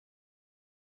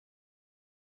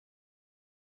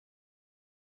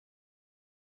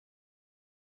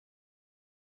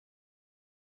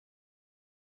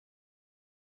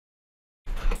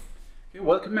Okay,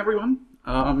 welcome everyone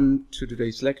to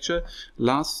today's lecture.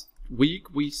 Last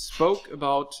week we spoke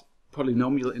about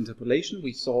polynomial interpolation.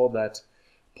 We saw that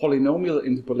polynomial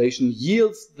interpolation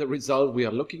yields the result we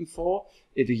are looking for.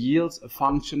 It yields a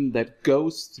function that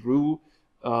goes through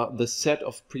the set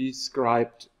of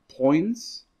prescribed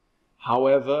points.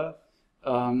 However,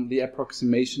 the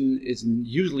approximation is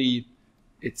usually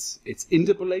it's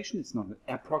interpolation, it's not an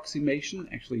approximation.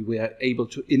 Actually, we are able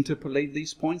to interpolate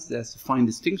these points. There's a fine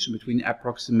distinction between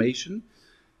approximation,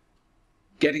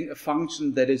 getting a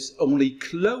function that is only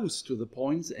close to the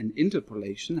points, and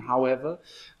interpolation. However,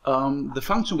 the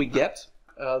function we get,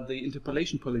 the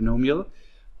interpolation polynomial,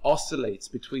 oscillates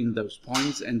between those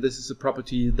points, and this is a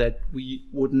property that we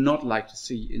would not like to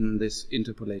see in this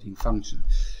interpolating function.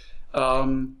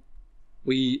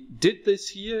 We did this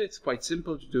here. It's quite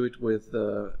simple to do it with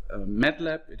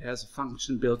MATLAB. It has a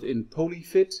function built in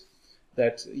polyfit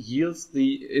that yields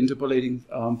the interpolating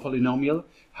polynomial.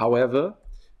 However,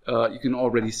 you can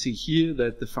already see here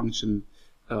that the function,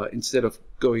 instead of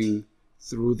going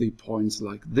through the points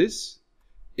like this,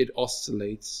 it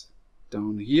oscillates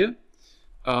down here.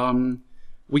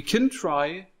 We can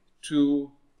try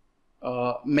to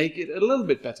make it a little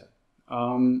bit better.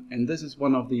 And this is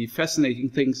one of the fascinating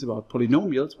things about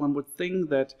polynomials. One would think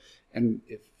that, and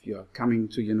if you're coming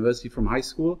to university from high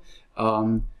school,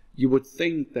 you would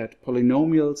think that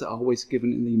polynomials are always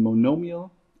given in the monomial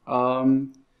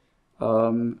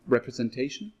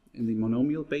representation, in the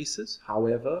monomial basis.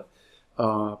 However,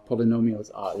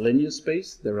 polynomials are a linear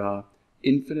space. There are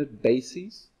infinite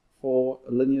bases for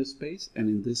a linear space, and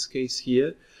in this case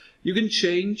here, you can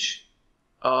change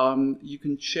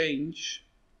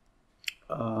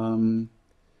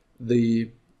the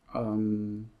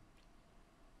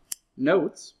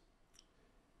nodes,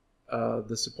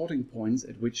 the supporting points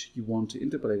at which you want to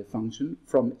interpolate a function,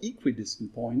 from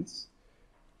equidistant points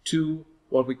to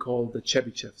what we call the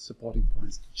Chebyshev supporting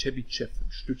points, Chebyshev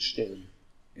Stützstellen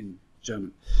in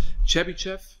German.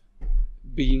 Chebyshev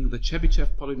being the Chebyshev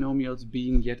polynomials,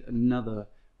 being yet another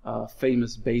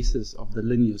famous basis of the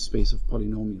linear space of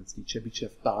polynomials, die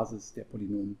Chebyshev Basis der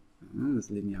Polynome des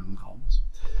linearen Raums.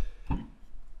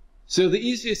 So the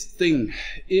easiest thing,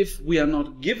 if we are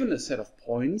not given a set of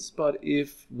points, but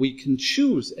if we can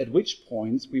choose at which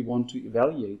points we want to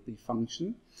evaluate the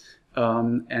function,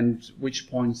 and which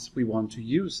points we want to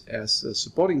use as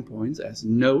supporting points, as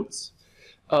nodes,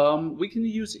 we can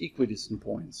use equidistant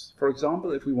points. For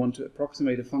example, if we want to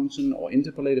approximate a function or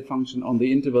interpolate a function on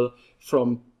the interval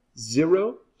from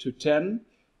 0 to 10,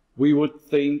 we would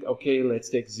think, okay, let's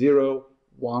take 0,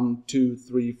 1, 2,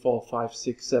 3, 4, 5,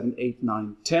 6, 7, 8,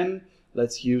 9, 10.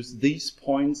 Let's use these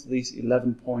points, these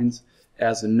 11 points,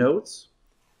 as nodes.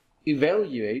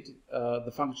 Evaluate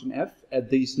the function f at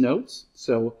these nodes.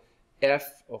 So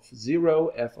f of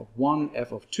 0, f of 1,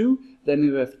 f of 2. Then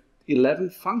you have 11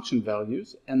 function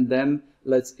values, and then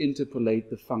let's interpolate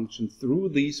the function through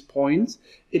these points.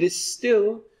 It is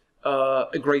still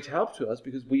a great help to us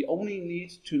because we only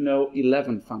need to know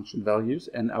 11 function values,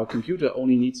 and our computer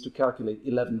only needs to calculate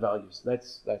 11 values.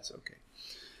 That's okay.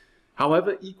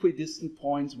 However, equidistant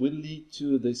points will lead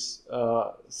to this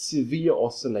severe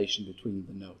oscillation between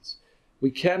the nodes.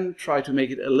 We can try to make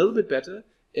it a little bit better,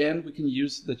 and we can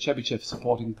use the Chebyshev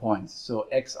supporting points. So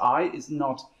xi is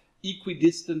not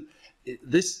equidistant.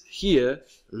 This here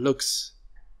looks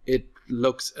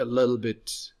a little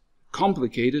bit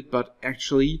complicated, but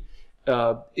actually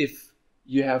if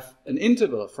you have an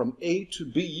interval from A to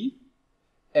B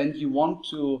and you want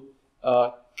to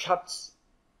cut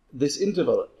this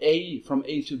interval from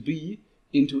A to B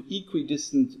into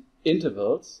equidistant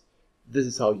intervals, this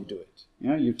is how you do it.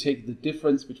 Yeah? You take the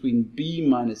difference between B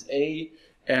minus A,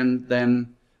 and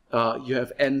then you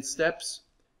have n steps,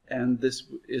 and this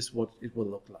is what it will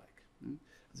look like.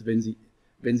 Also wenn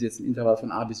Sie jetzt ein Intervall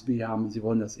von A bis B haben und Sie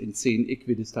wollen das in 10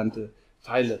 äquidistante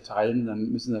Teile teilen,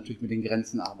 dann müssen Sie natürlich mit den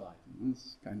Grenzen arbeiten. Das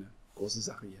ist keine große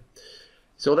Sache hier.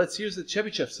 So let's use the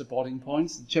Chebyshev supporting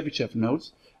points, the Chebyshev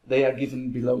nodes. They are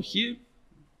given below here,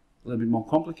 a little bit more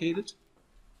complicated.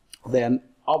 They are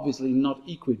obviously not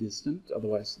equidistant,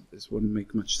 otherwise this wouldn't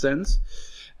make much sense.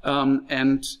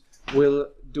 And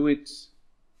we'll do it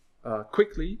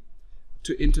quickly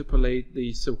to interpolate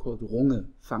the so-called Runge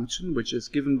function, which is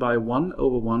given by 1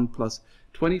 over 1 plus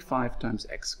 25 times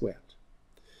x squared.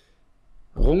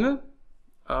 Runge,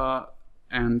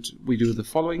 and we do the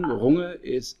following. Runge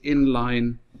is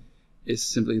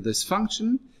simply this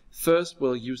function. First,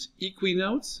 we'll use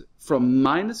equinodes from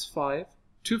 -5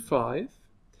 to 5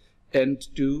 and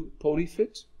do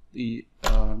polyfit.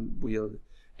 We'll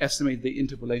estimate the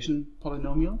interpolation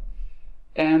polynomial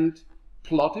and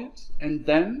plot it, and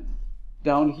then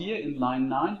Down here in line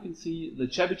 9, you can see the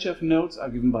Chebyshev nodes are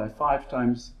given by 5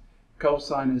 times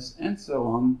cosinus and so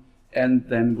on. And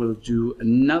then we'll do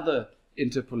another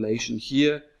interpolation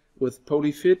here with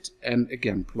polyfit and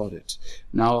again plot it.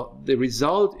 Now the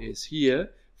result is here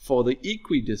for the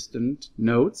equidistant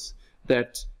nodes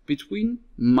that between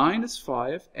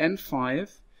 -5 and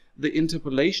 5 the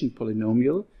interpolation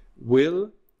polynomial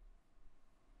will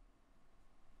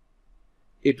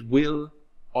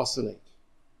oscillate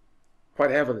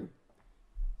quite heavily,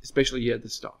 especially here at the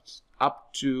start,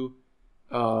 up to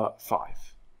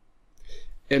 5.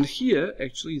 And here,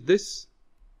 actually, this,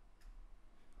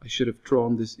 I should have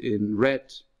drawn this in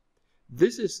red.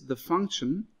 This is the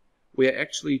function we're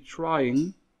actually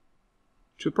trying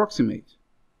to approximate.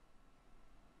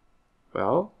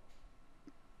 Well,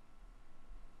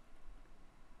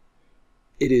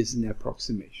 it is an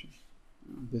approximation.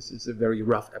 This is a very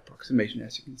rough approximation,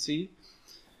 as you can see.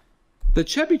 The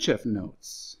Chebyshev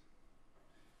nodes,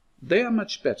 they are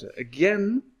much better.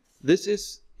 Again, this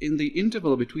is in the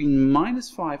interval between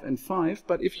 -5 and 5,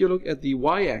 but if you look at the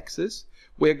y-axis,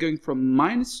 we're going from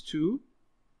 -2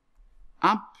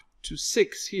 up to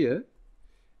 6 here,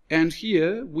 and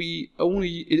here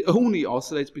it only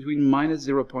oscillates between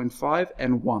 -0.5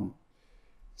 and 1.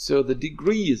 So the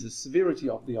degree, the severity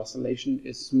of the oscillation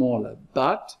is smaller,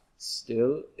 but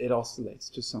still it oscillates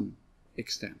to some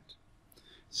extent.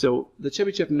 So the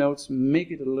Chebyshev nodes make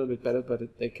it a little bit better,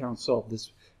 but they can't solve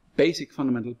this basic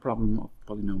fundamental problem of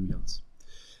polynomials.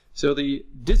 So the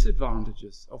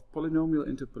disadvantages of polynomial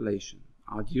interpolation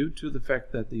are due to the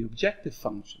fact that the objective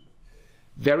function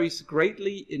varies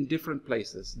greatly in different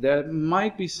places. There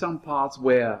might be some parts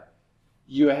where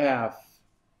you have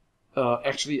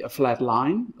actually a flat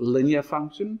line, a linear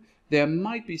function. There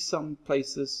might be some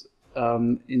places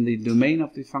in the domain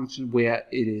of the function where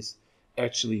it is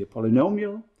actually a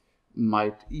polynomial,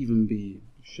 might even be,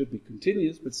 should be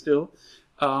continuous, but still,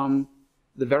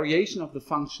 the variation of the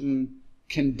function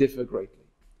can differ greatly.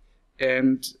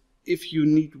 And if you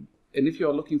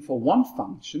are looking for one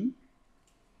function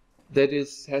that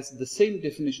has the same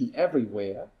definition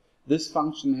everywhere, this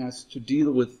function has to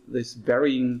deal with this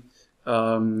varying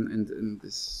and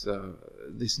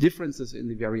these differences in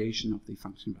the variation of the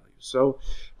function value. So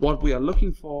what we are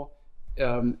looking for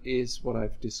is what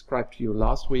I've described to you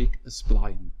last week, a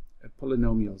spline, a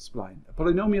polynomial spline. A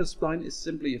polynomial spline is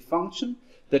simply a function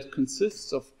that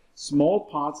consists of small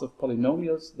parts of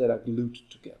polynomials that are glued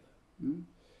together.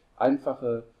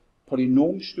 Einfache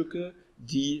Polynomstücke,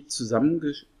 die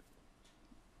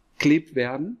zusammengeklebt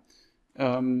werden.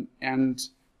 And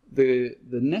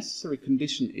the necessary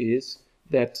condition is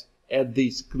that at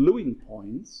these gluing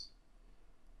points,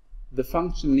 the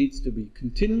function needs to be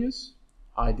continuous,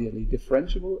 ideally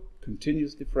differentiable,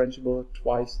 continuous differentiable,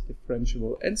 twice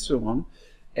differentiable, and so on.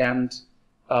 And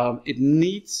it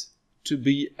needs to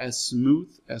be as smooth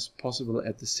as possible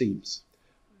at the seams.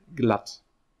 Glatt.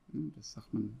 Das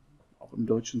sagt man auch im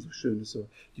Deutschen so schön. So,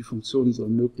 die Funktion soll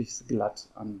möglichst glatt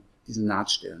an diesen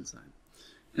Nahtstellen sein.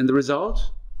 And the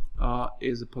result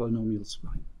is a polynomial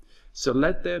spline. So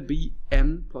let there be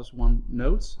n plus 1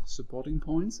 nodes, supporting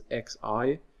points,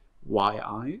 xi,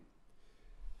 yi.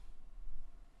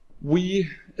 We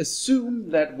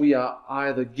assume that we are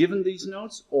either given these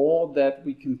nodes or that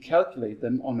we can calculate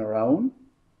them on our own.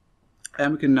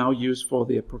 And we can now use for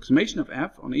the approximation of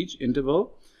f on each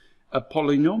interval a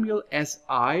polynomial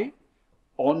si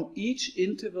on each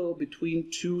interval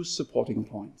between two supporting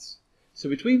points. So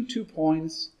between 2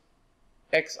 points,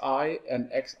 xi and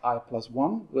xi plus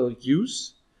 1, we'll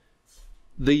use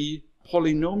the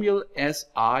polynomial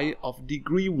si of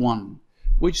degree 1,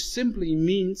 which simply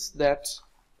means that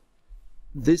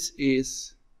this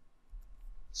is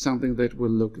something that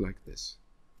will look like this.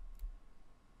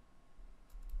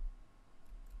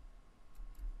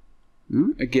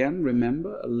 Again,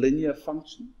 remember, a linear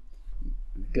function,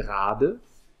 gerade,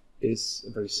 is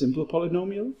a very simple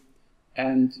polynomial.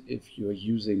 And if you're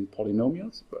using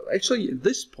polynomials, well, actually at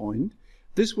this point,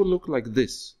 this will look like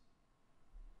this.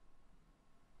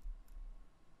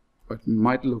 Or it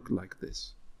might look like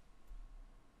this.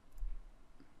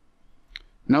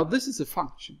 Now this is a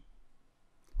function,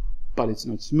 but it's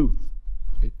not smooth.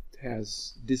 It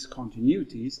has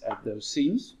discontinuities at those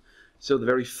seams. So the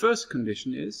very first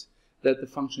condition is that the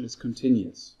function is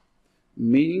continuous,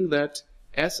 meaning that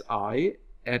si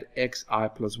at xi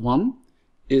plus 1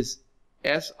 is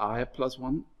si plus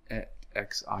 1 at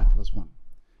xi plus 1.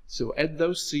 So at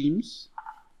those seams,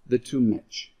 the two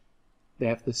match. They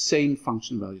have the same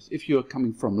function values, if you are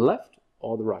coming from left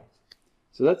or the right.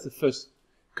 So that's the first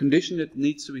condition that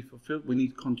needs to be fulfilled. We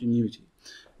need continuity.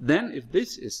 Then, if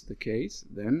this is the case,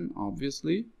 then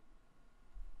obviously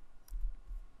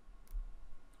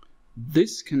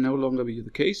This can no longer be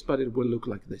the case, but it will look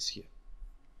like this here.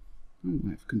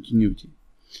 We have continuity.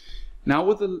 Now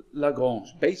with the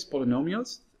Lagrange base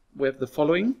polynomials, we have the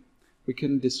following. We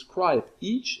can describe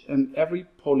each and every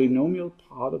polynomial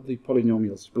part of the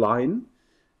polynomial spline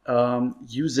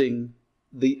using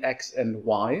the x and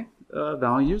y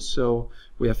values. So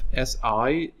we have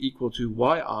si equal to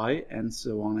yi and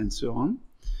so on and so on.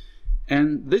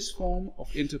 And this form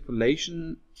of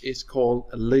interpolation is called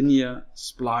a linear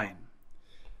spline.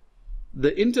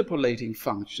 The interpolating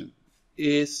function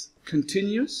is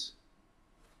continuous,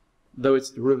 though its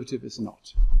derivative is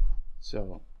not.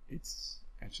 So it's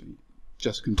actually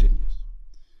just continuous.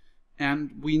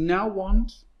 And we now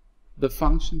want the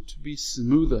function to be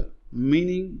smoother,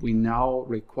 meaning we now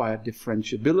require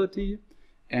differentiability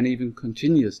and even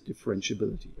continuous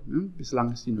differentiability.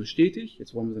 Bislang ist die nur stetig,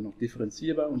 jetzt wollen wir sie noch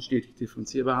differenzierbar und stetig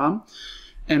differenzierbar haben.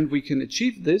 And we can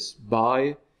achieve this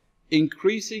by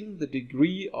increasing the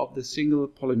degree of the single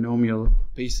polynomial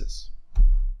pieces.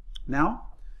 Now,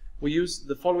 we use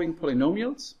the following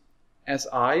polynomials,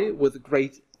 Si with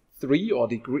grade 3 or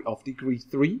degree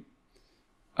 3,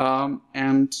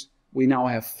 and we now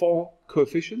have 4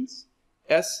 coefficients,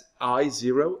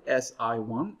 Si0,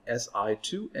 Si1,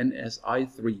 Si2, and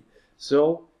Si3.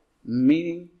 So,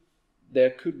 meaning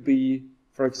there could be,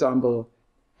 for example,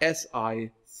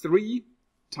 Si3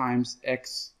 times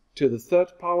x to the third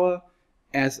power,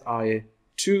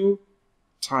 Si2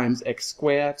 times x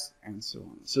squared, and so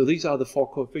on. So these are the 4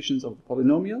 coefficients of the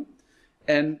polynomial.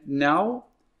 And now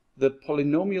the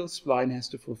polynomial spline has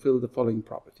to fulfill the following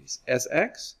properties.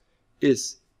 Sx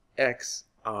is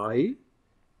xi,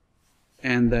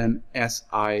 and then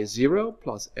si0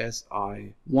 plus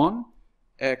si1,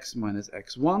 x minus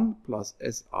x1 plus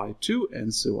si2,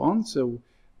 and so on. So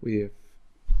we have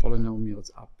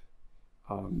polynomials up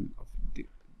of the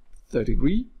third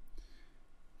degree.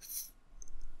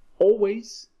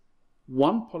 Always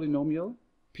one polynomial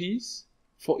piece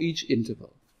for each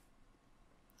interval.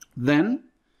 Then,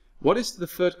 what is the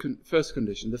first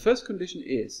condition? The first condition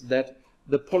is that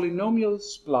the polynomial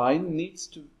spline needs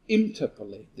to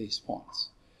interpolate these points.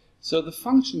 So the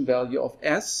function value of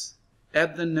s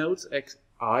at the nodes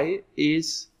xi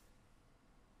is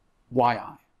yi.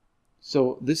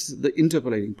 So this is the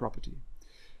interpolating property.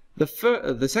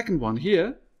 The second one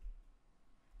here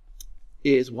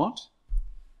is what?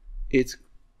 It's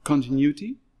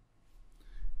continuity.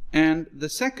 And the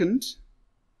second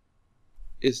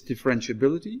is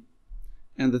differentiability.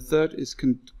 And the third is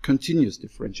continuous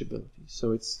differentiability.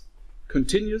 So it's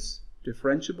continuous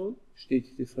differentiable,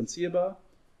 stetig differenzierbar.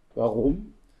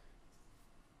 Warum?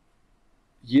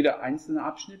 Jeder einzelne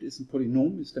Abschnitt ist ein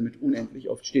Polynom, ist damit unendlich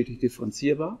oft stetig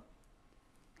differenzierbar.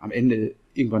 Am Ende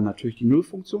irgendwann natürlich die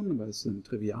Nullfunktion, aber das ist dann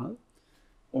trivial.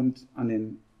 Und an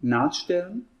den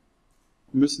Nahtstellen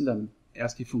müssen dann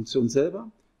erst die Funktion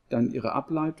selber, dann ihre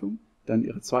Ableitung, dann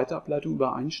ihre zweite Ableitung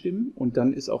übereinstimmen und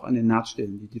dann ist auch an den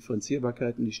Nahtstellen die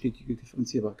Differenzierbarkeit und die stetige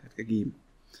Differenzierbarkeit gegeben.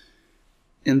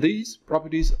 And these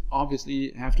properties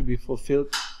obviously have to be fulfilled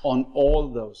on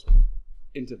all those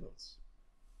intervals.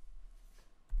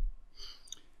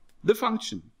 The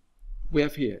function we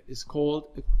have here is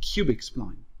called a cubic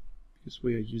spline because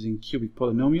we are using cubic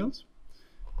polynomials.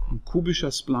 A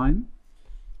kubischer spline,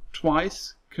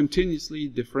 twice continuously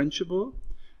differentiable.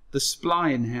 The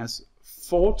spline has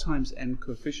 4 times n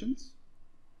coefficients.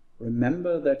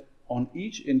 Remember that on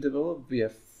each interval we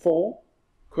have 4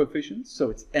 coefficients, so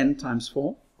it's n times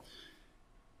 4.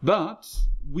 But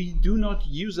we do not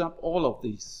use up all of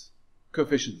these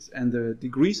coefficients and the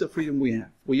degrees of freedom we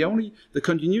have. The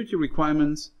continuity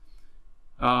requirements,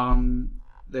 there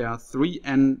are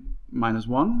 3n minus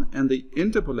 1, and the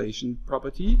interpolation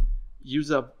property use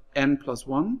up n plus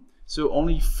 1. So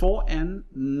only 4n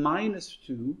minus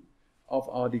 2 of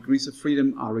our degrees of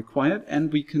freedom are required,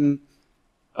 and we can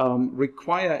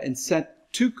require and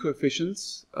set 2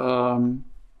 coefficients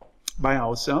by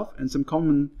ourselves. And some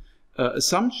common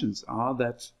assumptions are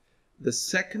that the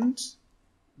second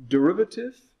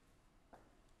derivative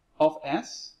of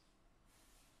s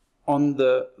on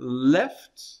the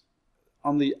left,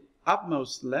 on the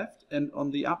upmost left and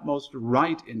on the upmost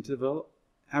right interval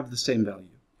have the same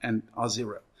value and are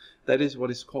 0. That is what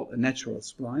is called a natural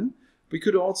spline. We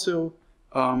could also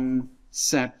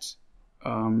set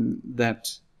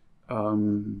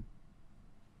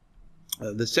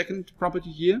the second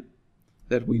property here,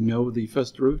 that we know the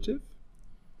first derivative,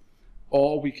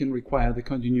 or we can require the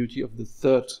continuity of the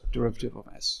third derivative of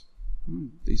s.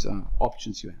 These are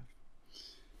options you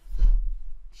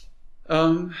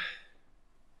have.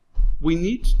 We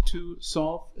need to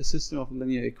solve a system of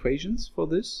linear equations for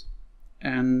this,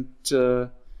 and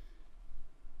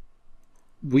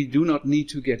we do not need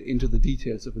to get into the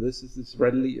details of this. This is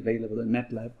readily available in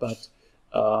MATLAB, but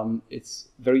it's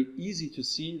very easy to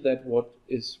see that what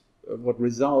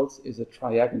results is a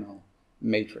triagonal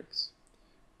matrix.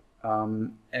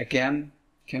 Again,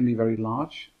 can be very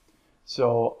large.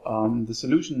 So the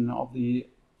solution of the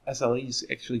SLE is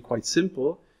actually quite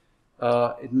simple.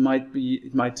 It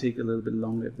might take a little bit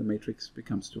longer if the matrix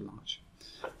becomes too large.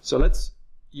 So let's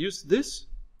use this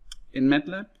in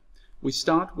MATLAB. We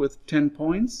start with 10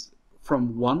 points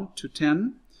from 1 to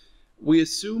 10. We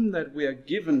assume that we are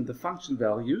given the function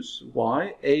values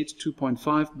y, 8,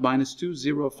 2.5, minus 2,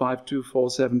 0, 5, 2, 4,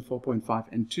 7, 4.5,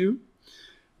 and 2.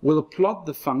 We'll plot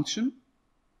the function,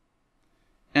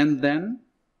 and then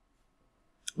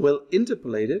we'll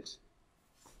interpolate it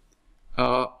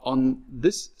on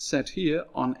this set here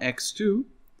on x2,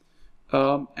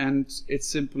 and it's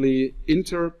simply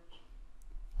interpolate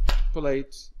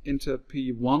inter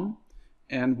p1,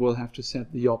 and we'll have to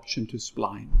set the option to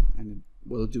spline, and it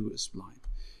will do a spline.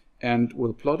 And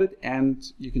we'll plot it, and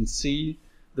you can see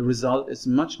the result is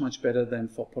much, much better than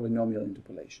for polynomial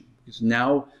interpolation. Because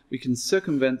now we can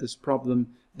circumvent this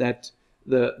problem that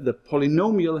the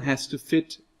polynomial has to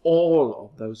fit all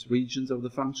of those regions of the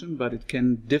function, but it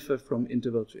can differ from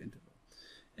interval to interval.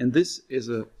 And this is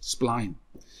a spline.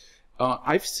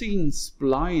 I've seen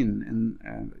spline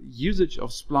and usage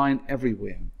of spline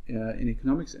everywhere in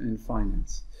economics and in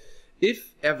finance.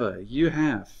 If ever you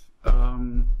have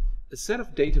a set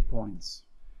of data points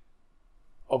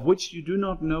of which you do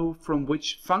not know from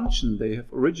which function they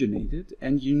have originated,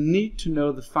 and you need to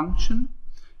know the function,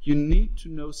 you need to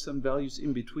know some values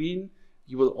in between,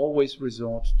 you will always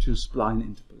resort to spline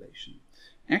interpolation.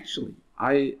 Actually,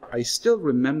 I still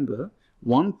remember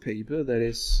one paper that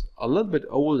is a little bit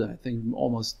older, I think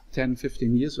almost 10,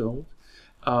 15 years old.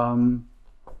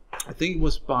 I think it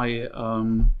was by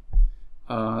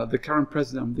the current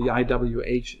president of the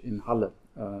IWH in Halle,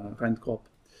 Renthrop.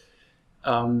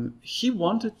 He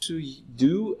wanted to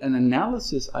do an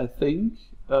analysis, I think,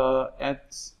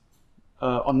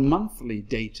 on monthly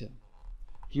data.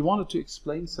 He wanted to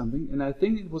explain something, and I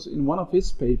think it was in one of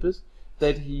his papers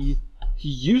that he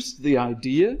used the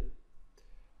idea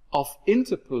of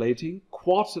interpolating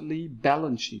quarterly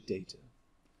balance sheet data,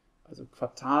 also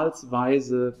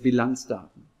quartalsweise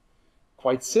Bilanzdaten.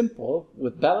 Quite simple,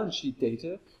 with balance sheet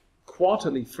data,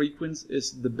 quarterly frequency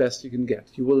is the best you can get.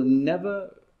 You will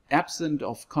never, absent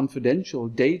of confidential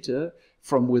data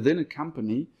from within a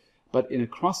company, but in a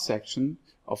cross-section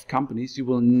of companies, you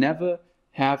will never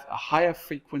have a higher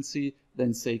frequency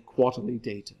than, say, quarterly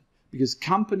data. Because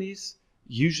companies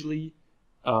usually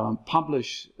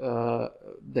publish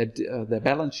their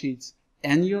balance sheets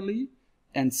annually,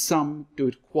 and some do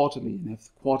it quarterly and have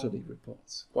quarterly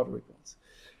reports.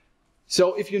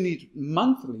 So if you need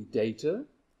monthly data,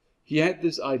 he had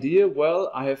this idea,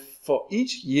 well, for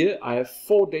each year I have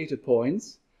 4 data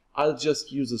points, I'll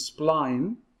just use a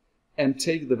spline and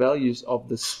take the values of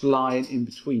the spline in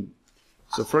between.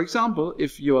 So for example,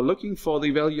 if you are looking for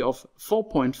the value of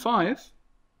 4.5,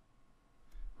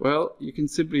 well, you can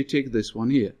simply take this one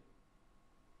here.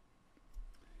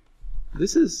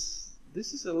 This is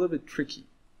a little bit tricky.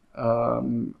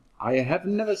 I have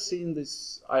never seen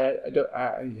this. I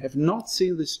have not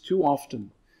seen this too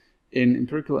often in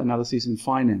empirical analyses in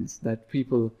finance, that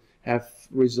people have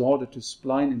resorted to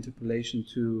spline interpolation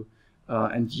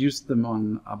and used them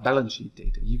on balance sheet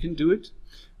data. You can do it.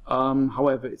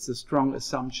 However, it's a strong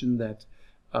assumption that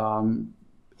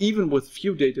even with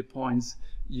few data points,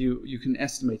 you can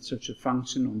estimate such a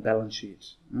function on balance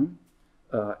sheet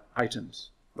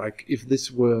items. Like if this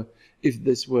were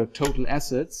total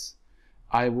assets,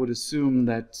 I would assume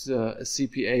that a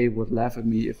CPA would laugh at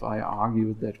me if I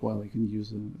argued that, well, you can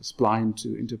use a spline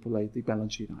to interpolate the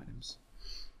balance sheet items.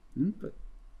 But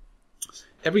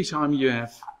every time you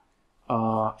have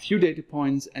few data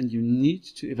points and you need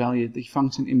to evaluate the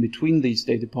function in between these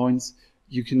data points,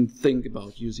 you can think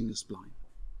about using a spline.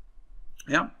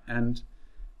 Yeah, and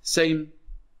same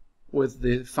with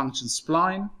the function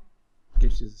spline,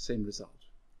 gives you the same result.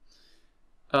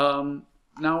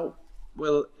 Now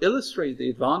we'll illustrate the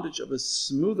advantage of a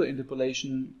smoother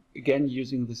interpolation, again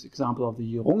using this example of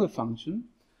the Runge function.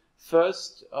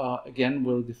 First, again,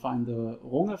 we'll define the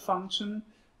Runge function.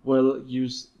 We'll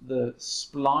use the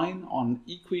spline on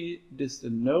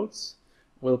equidistant nodes.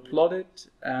 We'll plot it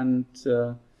and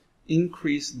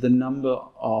increase the number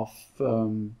of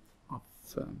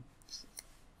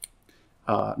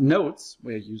nodes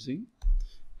we're using,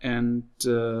 and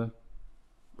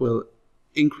we'll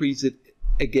increase it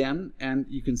again, and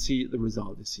you can see the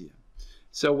result is here.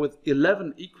 So with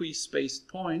 11 equispaced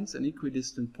points and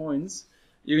equidistant points,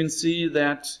 you can see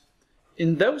that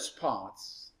In those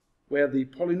parts where the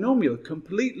polynomial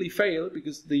completely failed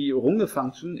because the Runge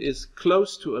function is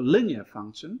close to a linear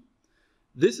function,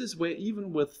 this is where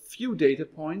even with few data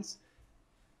points,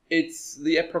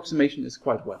 the approximation is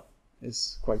quite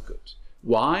good.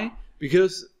 Why?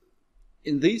 Because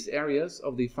in these areas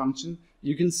of the function,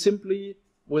 you can simply,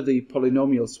 with the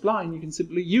polynomial spline, you can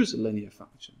simply use a linear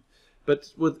function.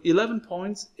 But with 11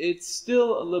 points, it's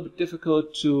still a little bit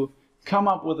difficult to come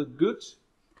up with a good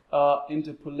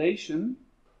interpolation,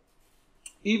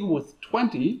 even with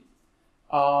 20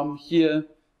 here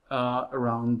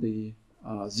around the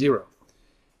 0.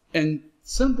 And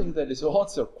something that is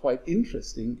also quite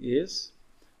interesting is,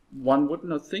 one would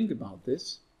not think about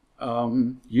this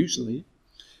usually,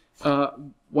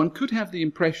 one could have the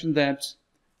impression that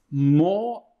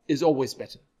more is always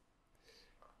better.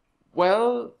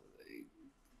 Well,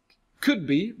 could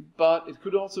be, but it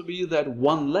could also be that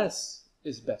one less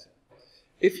is better.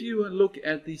 If you look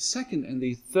at the second and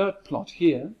the third plot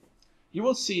here, you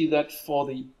will see that for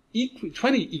the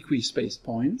 20 equi-spaced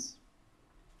points,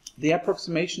 the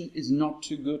approximation is not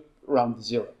too good around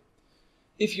 0.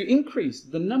 If you increase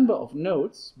the number of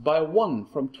nodes by 1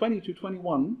 from 20 to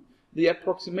 21, the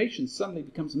approximation suddenly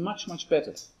becomes much, much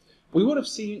better. We would have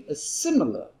seen a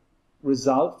similar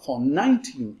result for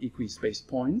 19 equi-spaced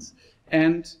points,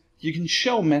 and you can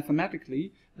show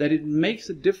mathematically that it makes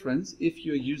a difference if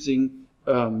you're using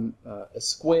a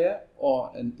square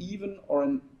or an even or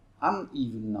an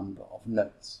uneven number of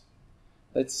nodes.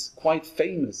 That's quite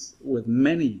famous with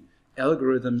many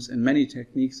algorithms and many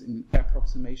techniques in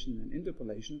approximation and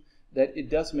interpolation, that it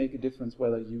does make a difference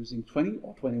whether you're using 20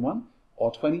 or 21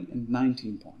 or 20 and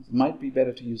 19 points. It might be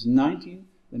better to use 19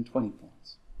 than 20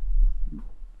 points.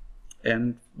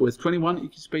 And with 21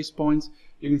 equi-spaced points,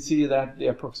 you can see that the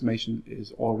approximation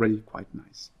is already quite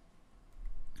nice.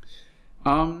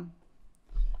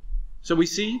 So we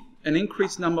see an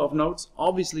increased number of nodes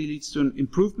obviously leads to an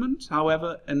improvement.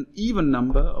 However, an even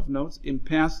number of nodes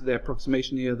impairs the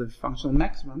approximation near the functional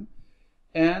maximum.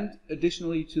 And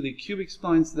additionally to the cubic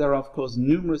splines, there are of course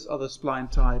numerous other spline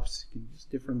types. You can use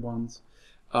different ones.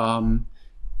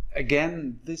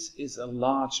 Again, this is a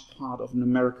large part of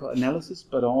numerical analysis,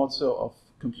 but also of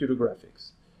computer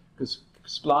graphics, because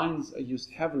splines are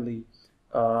used heavily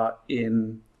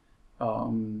in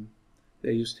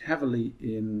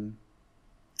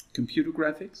computer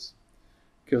graphics,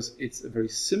 because it's a very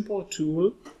simple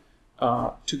tool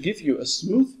to give you a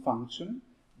smooth function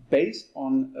based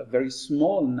on a very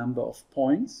small number of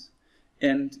points,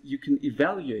 and you can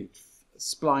evaluate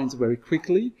splines very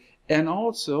quickly. And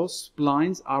also,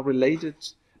 splines are related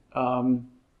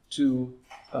to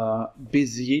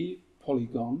Bézier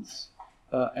polygons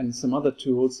and some other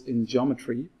tools in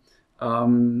geometry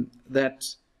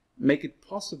that make it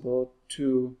possible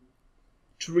to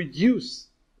reduce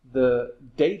the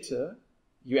data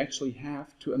you actually have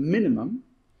to a minimum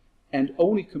and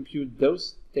only compute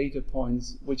those data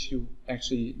points which you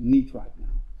actually need right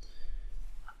now.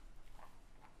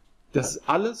 Das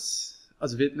alles,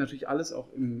 also wird natürlich alles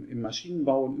auch im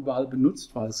Maschinenbau und überall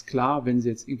benutzt, weil es klar, wenn Sie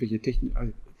jetzt irgendwelche Technik,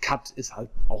 CAD ist halt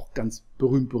auch ganz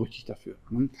berühmt-berüchtigt dafür.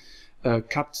 Ne?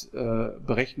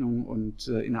 CAD-Berechnungen und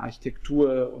in der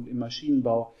Architektur und im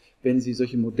Maschinenbau, wenn Sie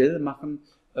solche Modelle machen,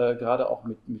 gerade auch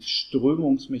mit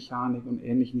Strömungsmechanik und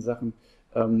ähnlichen Sachen,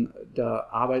 da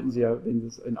arbeiten Sie ja, wenn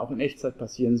es auch in Echtzeit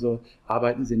passieren soll,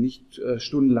 arbeiten Sie nicht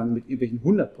stundenlang mit irgendwelchen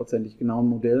 100%ig genauen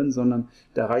Modellen, sondern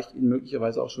da reicht Ihnen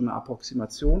möglicherweise auch schon eine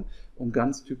Approximation, und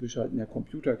ganz typisch halt in der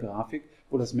Computergrafik,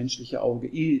 wo das menschliche Auge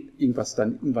irgendwas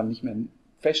dann irgendwann nicht mehr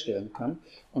feststellen kann.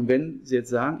 Und wenn Sie jetzt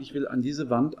sagen, ich will an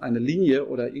diese Wand eine Linie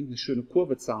oder irgendeine schöne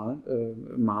Kurve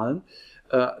malen,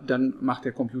 dann macht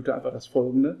der Computer einfach das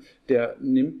Folgende: Der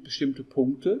nimmt bestimmte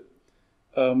Punkte,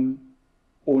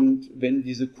 und wenn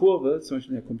diese Kurve, zum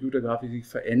Beispiel in der Computergrafik, sich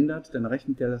verändert, dann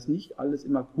rechnet er das nicht alles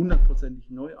immer 100%ig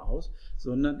neu aus,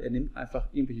 sondern er nimmt einfach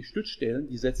irgendwelche Stützstellen,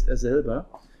 die setzt er selber,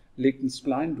 legt ein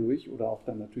Spline durch oder auch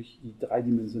dann natürlich die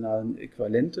dreidimensionalen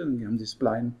Äquivalente. Und die haben die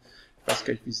Spline, ich weiß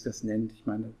gar nicht, wie sich das nennt, ich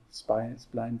meine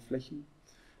Spline-Flächen.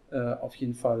 Auf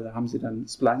jeden Fall haben sie dann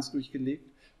Splines durchgelegt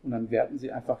und dann werten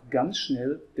sie einfach ganz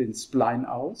schnell den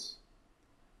Spline aus,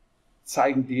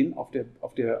 zeigen den auf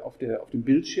dem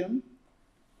Bildschirm,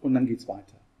 und dann geht es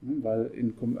weiter. Weil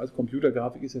also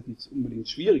Computergrafik ist jetzt nichts unbedingt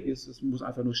Schwieriges, es muss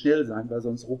einfach nur schnell sein, weil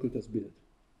sonst ruckelt das Bild.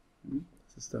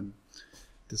 Das ist dann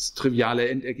das triviale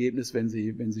Endergebnis, wenn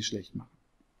Sie schlecht machen.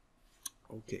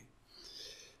 Okay.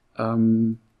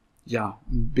 Ja,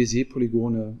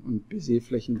 Bézier-Polygone und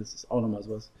Bézier-Flächen, das ist auch nochmal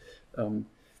sowas.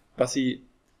 Das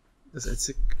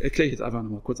erkläre ich jetzt einfach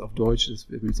nochmal kurz auf Deutsch, das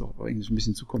wird mir jetzt auch auf Englisch ein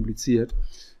bisschen zu kompliziert.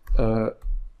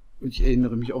 Und ich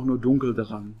erinnere mich auch nur dunkel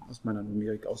daran aus meiner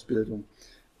Numerikausbildung.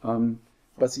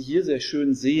 Was Sie hier sehr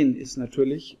schön sehen, ist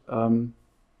natürlich,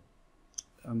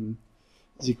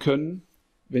 Sie können,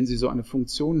 wenn Sie so eine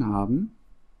Funktion haben,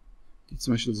 die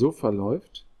zum Beispiel so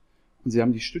verläuft, und Sie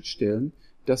haben die Stützstellen,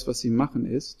 das, was Sie machen,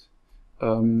 ist,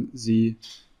 Sie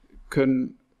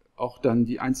können auch dann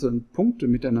die einzelnen Punkte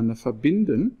miteinander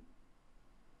verbinden.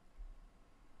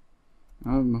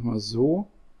 Ja, machen wir so.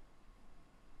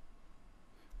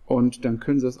 Und dann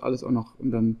können Sie das alles auch noch,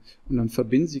 und dann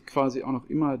verbinden Sie quasi auch noch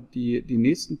immer die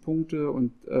nächsten Punkte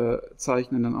und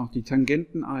zeichnen dann auch die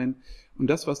Tangenten ein. Und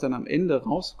das, was dann am Ende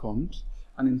rauskommt,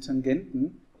 an den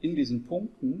Tangenten in diesen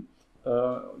Punkten,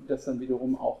 das dann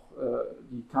wiederum auch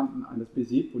die Kanten eines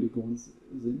Bézier-Polygons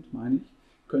sind, meine ich,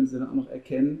 können Sie dann auch noch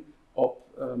erkennen, ob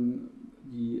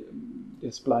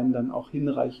der Spline dann auch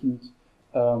hinreichend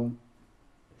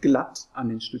glatt an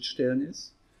den Stützstellen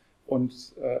ist.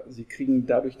 Und Sie kriegen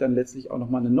dadurch dann letztlich auch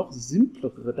nochmal eine noch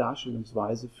simplere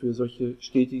Darstellungsweise für solche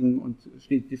stetigen und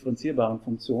stetig differenzierbaren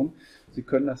Funktionen. Sie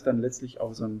können das dann letztlich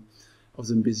auf so ein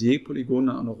Bézier-Polygon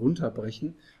dann auch noch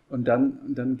runterbrechen und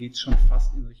dann geht es schon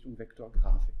fast in Richtung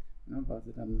Vektorgrafik, ne, weil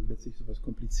Sie dann letztlich so etwas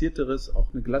Komplizierteres,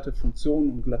 auch eine glatte Funktion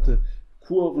und glatte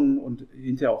Kurven und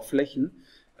hinterher auch Flächen,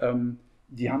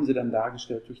 die haben Sie dann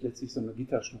dargestellt durch letztlich so eine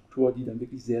Gitterstruktur, die dann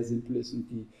wirklich sehr simpel ist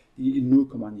und die in 0,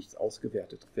 nichts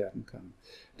ausgewertet werden kann.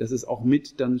 Das ist auch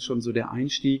mit dann schon so der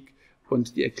Einstieg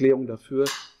und die Erklärung dafür.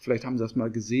 Vielleicht haben Sie das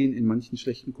mal gesehen in manchen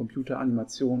schlechten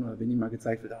Computeranimationen oder wenn Ihnen mal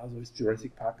gezeigt wird, so ist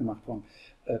Jurassic Park gemacht worden.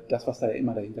 Das, was da ja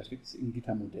immer dahinter steht, ist ein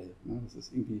Gittermodell. Ne? Das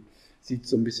ist irgendwie, sieht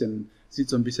so ein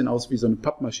bisschen aus wie so eine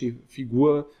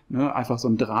Pappmaché-Figur, ne? Einfach so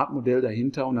ein Drahtmodell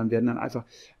dahinter und dann werden dann einfach,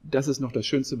 das ist noch das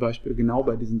schönste Beispiel, genau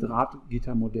bei diesen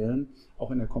Drahtgittermodellen,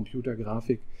 auch in der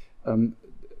Computergrafik,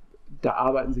 da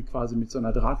arbeiten Sie quasi mit so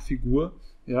einer Drahtfigur,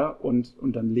 ja, und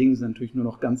dann legen Sie natürlich nur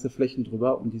noch ganze Flächen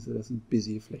drüber und das sind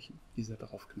Bézier-Flächen, die Sie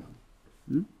darauf knallen.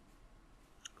 Hm?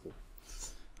 So.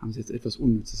 Haben Sie jetzt etwas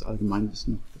unnützes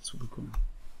Allgemeinwissen noch dazu bekommen.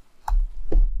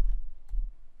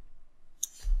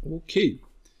 Okay.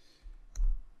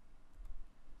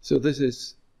 So this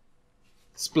is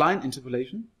spline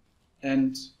interpolation,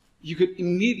 and you could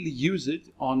immediately use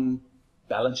it on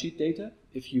balance sheet data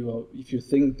if you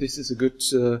think this is a good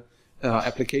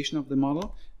application of the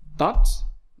model. But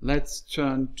let's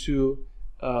turn to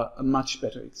a much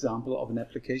better example of an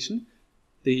application: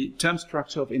 the term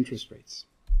structure of interest rates.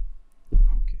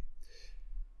 Okay.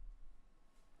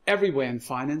 Everywhere in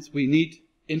finance, we need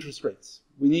interest rates.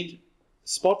 We need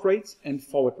spot rates and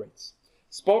forward rates.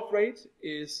 Spot rate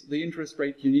is the interest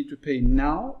rate you need to pay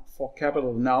now for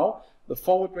capital now. The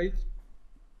forward rate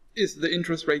is the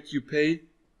interest rate you pay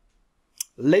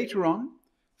later on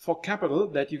for capital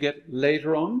that you get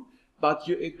later on, but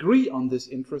you agree on this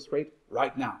interest rate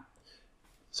right now.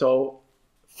 So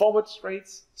forward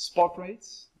rates, spot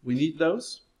rates, we need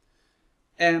those.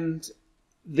 And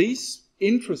these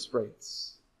interest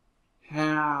rates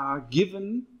are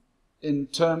given in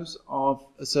terms of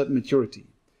a certain maturity.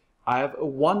 I have a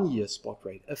 1-year spot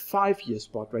rate, a 5-year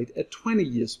spot rate, a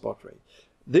 20-year spot rate.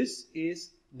 This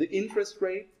is the interest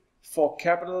rate for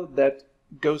capital that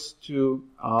goes to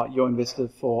your investor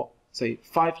for, say,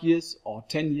 5 years or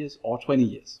 10 years or 20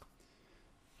 years.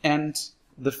 And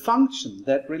the function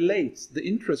that relates the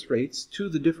interest rates to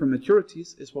the different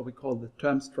maturities is what we call the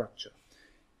term structure.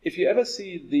 If you ever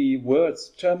see the words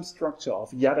term structure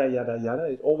of yada, yada, yada,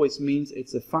 it always means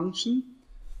it's a function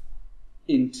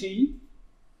in t,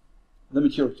 the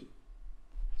maturity.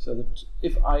 So that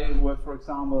if I were, for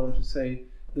example, to say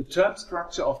the term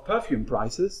structure of perfume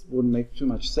prices, wouldn't make too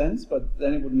much sense, but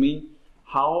then it would mean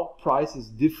how prices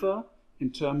differ in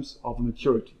terms of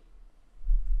maturity.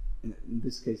 In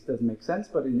this case, it doesn't make sense,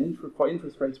 but for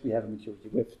interest rates, we have a maturity.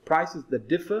 We have prices that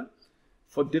differ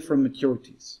for different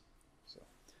maturities.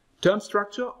 Term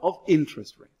structure of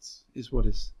interest rates is what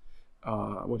is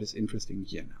interesting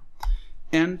here now.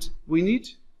 And we need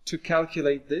to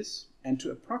calculate this and to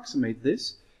approximate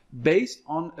this based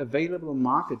on available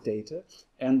market data,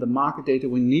 and the market data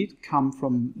we need come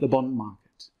from the bond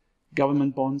market.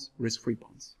 Government bonds, risk-free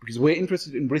bonds, because we're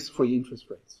interested in risk-free interest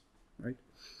rates, right?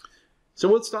 So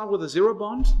we'll start with a zero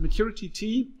bond, maturity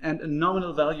T, and a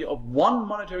nominal value of 1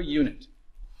 monetary unit.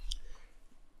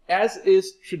 As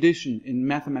is tradition in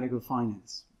mathematical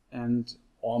finance and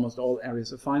almost all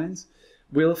areas of finance,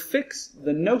 we'll fix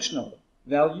the notional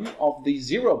value of the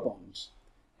zero bond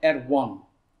at 1,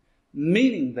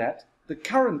 meaning that the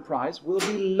current price will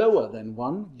be lower than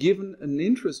 1 given an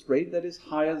interest rate that is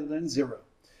higher than 0.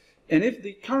 And if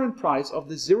the current price of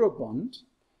the zero bond,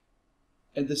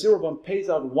 and the zero bond pays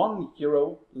out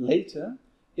 €1 later,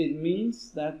 it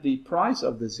means that the price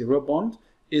of the zero bond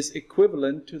is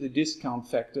equivalent to the discount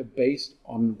factor based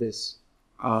on this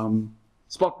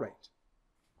spot rate.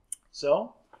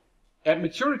 So, at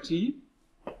maturity,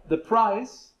 the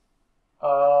price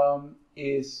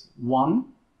is 1,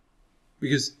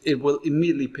 because it will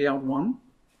immediately pay out 1,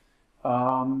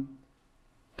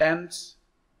 and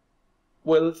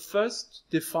will first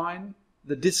define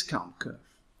the discount curve.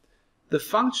 The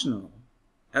functional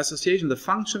association, the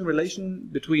function relation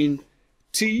between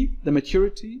T, the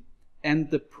maturity, and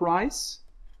the price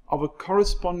of a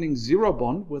corresponding zero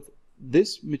bond with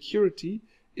this maturity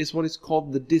is what is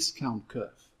called the discount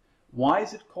curve. Why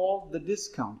is it called the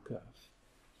discount curve?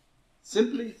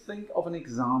 Simply think of an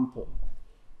example.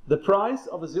 The price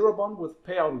of a zero bond with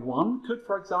payout 1 could,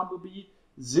 for example, be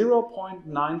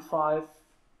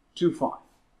 0.9525.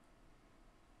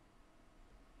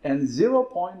 And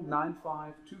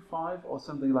 0.9525 or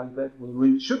something like that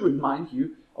should remind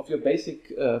you of your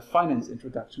basic finance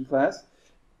introduction class.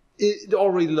 It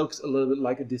already looks a little bit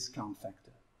like a discount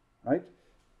factor, right?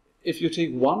 If you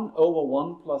take 1 over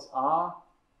 1 plus r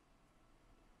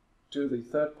to the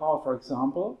third power, for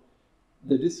example,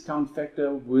 the discount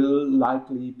factor will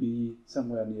likely be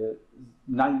somewhere near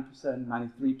 90%,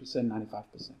 93%,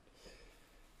 95%.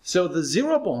 So the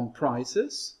zero bond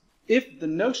prices, if the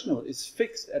notional is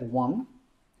fixed at 1,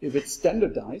 if it's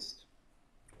standardized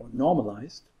or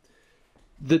normalized,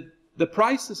 the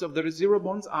prices of the zero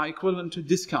bonds are equivalent to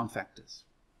discount factors.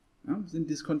 Ja, sind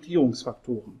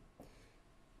Diskontierungsfaktoren.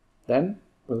 Then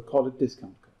we'll call it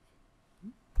discount curve.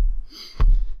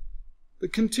 The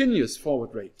continuous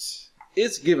forward rate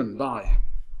is given by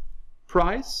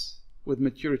price with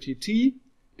maturity T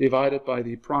divided by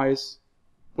the price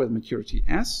with maturity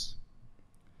S.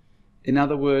 In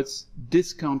other words,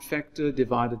 discount factor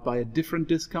divided by a different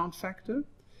discount factor.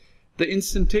 The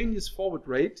instantaneous forward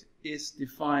rate is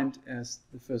defined as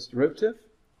the first derivative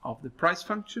of the price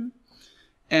function.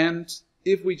 And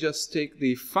if we just take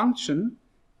the function,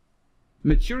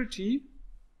 maturity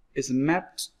is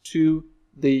mapped to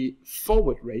the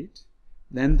forward rate,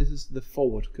 then this is the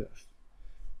forward curve.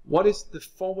 What is the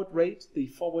forward rate, the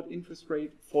forward interest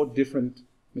rate for different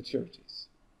maturities?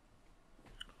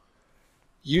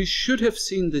 You should have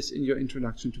seen this in your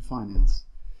introduction to finance.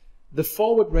 The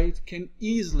forward rate can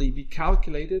easily be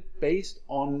calculated based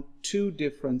on 2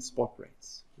 different spot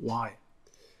rates. Why?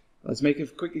 Let's make a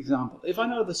quick example. If I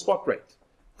know the spot rate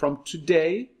from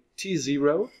today,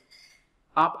 T0,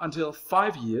 up until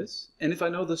 5 years, and if I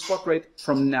know the spot rate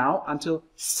from now until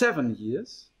 7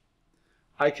 years,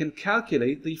 I can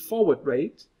calculate the forward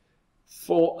rate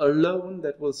for a loan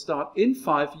that will start in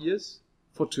 5 years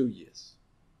for 2 years.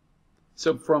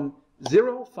 So from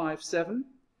 0.57,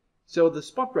 so the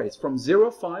spot rates from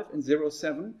 0.5 and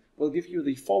 0.7 will give you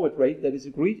the forward rate that is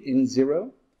agreed in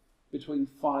 0 between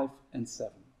 5 and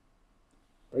 7.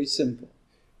 Very simple.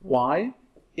 Why?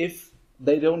 If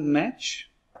they don't match,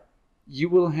 you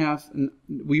will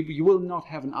not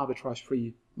have an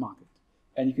arbitrage-free market.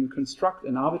 And you can construct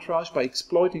an arbitrage by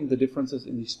exploiting the differences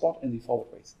in the spot and the forward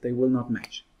rates. They will not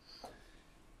match.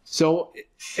 So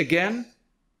again,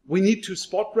 we need 2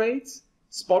 spot rates.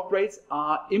 Spot rates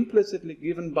are implicitly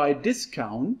given by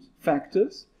discount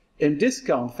factors, and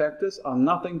discount factors are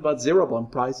nothing but zero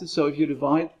bond prices. So if you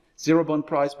divide zero bond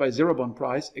price by zero bond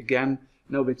price, again,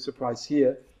 no big surprise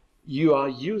here, you are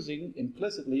using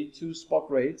implicitly 2 spot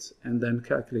rates and then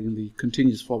calculating the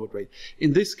continuous forward rate.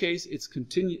 In this case, it's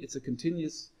a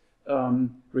continuous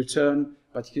return,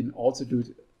 but you can also do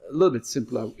it a little bit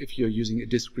simpler if you're using a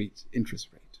discrete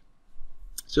interest rate.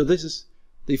 So this is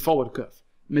the forward curve.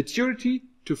 Maturity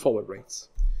to forward rates.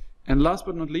 And last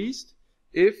but not least,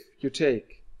 if you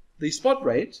take the spot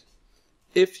rate,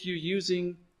 if you're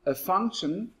using a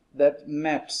function that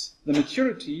maps the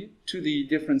maturity to the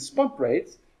different spot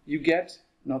rates, you get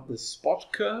not the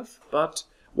spot curve, but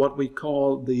what we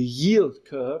call the yield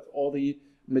curve, or the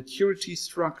maturity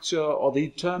structure, or the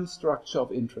term structure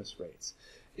of interest rates.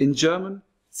 In German,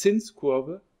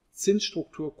 Zinskurve,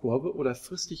 Zinsstrukturkurve oder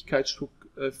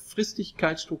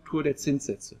Fristigkeitsstruktur der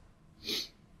Zinssätze.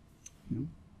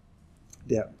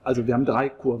 Also wir haben 3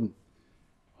 Kurven.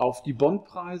 Auf die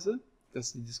Bondpreise, das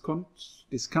ist die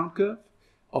Discount Curve,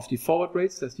 auf die Forward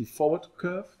Rates, das ist die Forward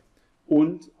Curve,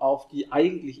 und auf die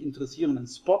eigentlich interessierenden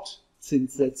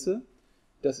Spot-Zinssätze,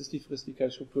 das ist die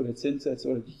Fristigkeitsstruktur der Zinssätze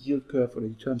oder die Yield Curve oder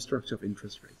die Term Structure of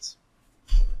Interest Rates.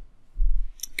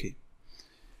 Okay.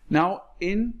 Now,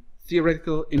 in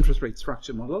theoretical interest rate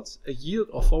structure models, a yield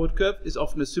or forward curve is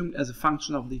often assumed as a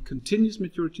function of the continuous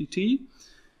maturity T.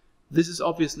 This is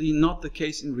obviously not the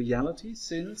case in reality,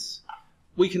 since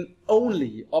we can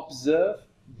only observe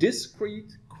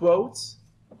discrete quotes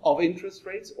of interest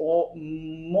rates, or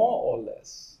more or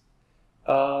less,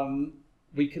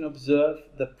 we can observe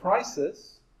the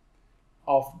prices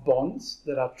of bonds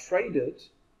that are traded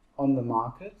on the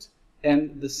market,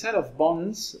 and the set of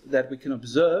bonds that we can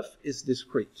observe is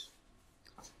discrete.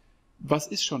 Was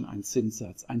ist schon ein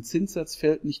Zinssatz? Ein Zinssatz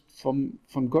fällt nicht von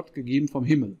Gott gegeben vom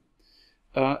Himmel.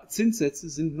 Zinssätze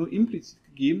sind nur implizit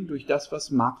gegeben durch das,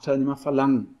 was Marktteilnehmer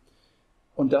verlangen.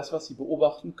 Und das, was sie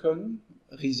beobachten können,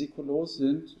 risikolos,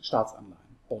 sind Staatsanleihen,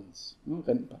 Bonds,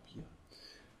 Rentenpapiere.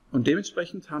 Und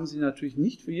dementsprechend haben sie natürlich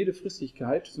nicht für jede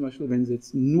Fristigkeit, zum Beispiel wenn sie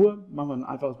jetzt nur, machen wir ein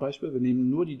einfaches Beispiel, wir nehmen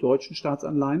nur die deutschen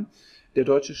Staatsanleihen, der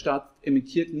deutsche Staat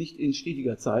emittiert nicht in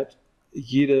stetiger Zeit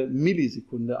jede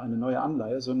Millisekunde eine neue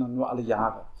Anleihe, sondern nur alle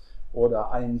Jahre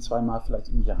oder ein-, zweimal vielleicht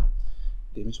im Jahr.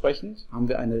 Dementsprechend haben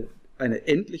wir eine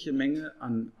endliche Menge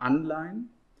an Anleihen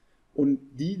und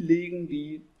die legen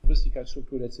die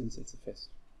Fristigkeitsstruktur der Zinssätze fest.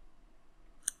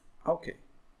 Okay.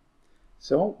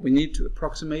 So we need to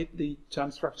approximate the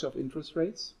term structure of interest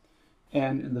rates,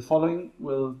 and in the following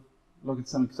we'll look at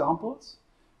some examples.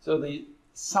 So the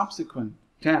subsequent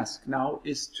task now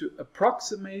is to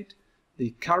approximate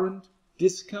the current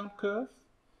discount curve.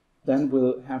 Then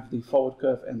we'll have the forward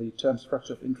curve and the term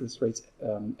structure of interest rates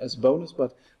as bonus,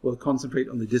 but we'll concentrate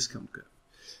on the discount curve.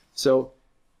 So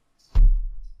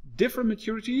different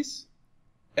maturities,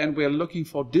 and we're looking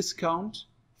for discount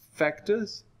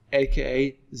factors,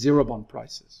 aka zero bond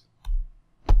prices.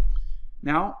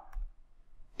 Now,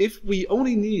 if we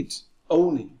only need,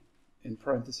 in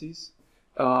parentheses,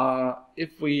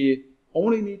 if we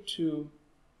only need to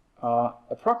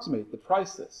approximate the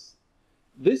prices,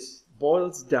 this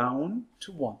boils down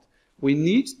to what? We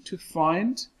need to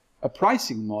find a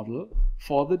pricing model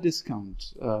for the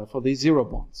discount, for the zero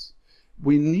bonds.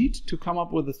 We need to come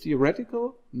up with a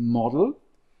theoretical model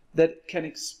that can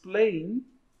explain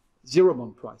zero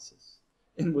bond prices.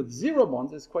 And with zero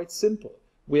bonds, it's quite simple.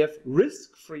 We have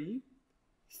risk-free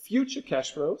future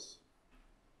cash flows,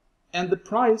 and the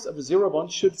price of a zero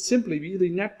bond should simply be the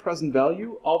net present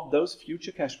value of those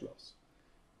future cash flows.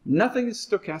 Nothing is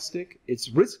stochastic, it's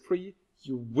risk-free,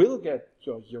 you will get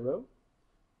your euro,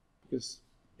 because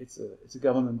it's a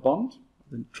government bond,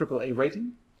 the AAA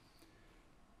rating.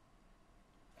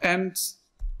 And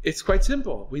it's quite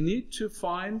simple. We need to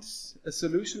find a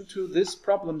solution to this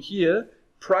problem here.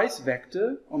 Price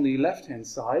vector on the left-hand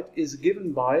side is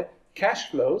given by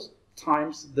cash flows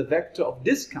times the vector of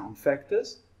discount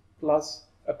factors plus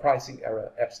a pricing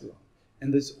error epsilon.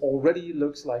 And this already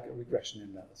looks like a regression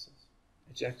analysis.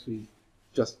 It's actually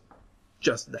just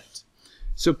that.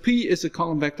 So P is a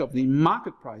column vector of the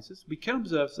market prices. We can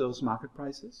observe those market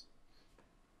prices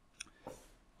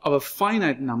of a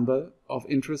finite number of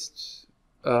interest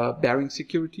bearing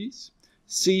securities.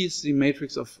 C is the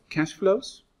matrix of cash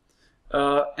flows,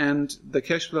 and the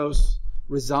cash flows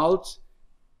result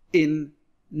in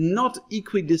not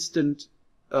equidistant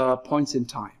points in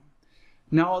time.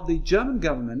 Now, the German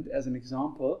government, as an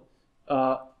example,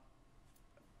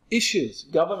 issues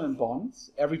government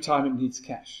bonds every time it needs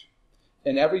cash,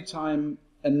 and every time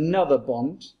another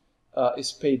bond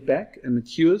is paid back and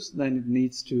matures, then it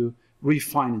needs to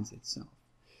refinance itself.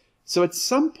 So at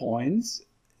some points,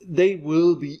 they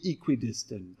will be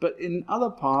equidistant, but in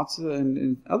other parts and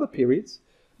in other periods,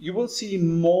 you will see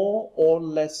more or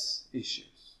less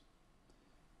issues.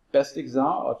 Best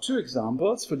example, or two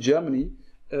examples for Germany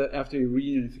after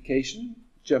reunification.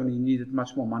 Germany needed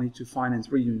much more money to finance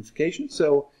reunification,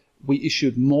 so we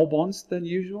issued more bonds than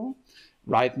usual.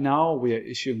 Right now, we are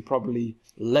issuing probably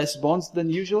less bonds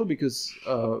than usual because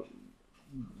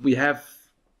we have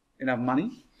enough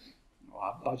money.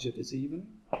 Our budget is even.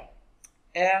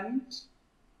 And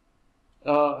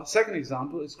second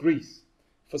example is Greece.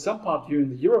 For some part during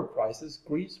the euro crisis,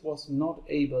 Greece was not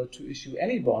able to issue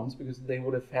any bonds because they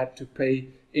would have had to pay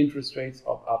interest rates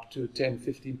of up to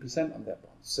 10–15% on their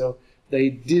bonds. So they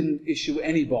didn't issue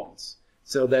any bonds.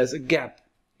 So there's a gap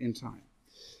in time.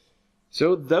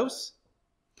 So those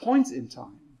points in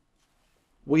time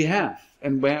we have,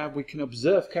 and where we can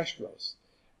observe cash flows,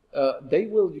 they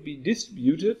will be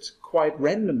distributed quite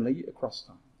randomly across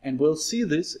time. And we'll see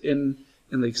this in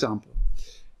the example.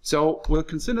 So we'll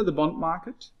consider the bond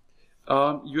market.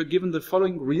 You're given the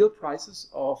following real prices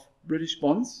of British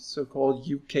bonds, so-called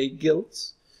UK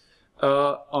gilts,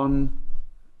 on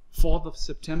 4th of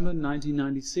September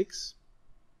 1996.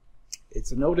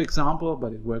 It's an old example,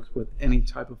 but it works with any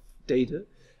type of data.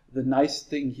 The nice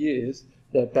thing here is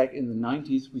that back in the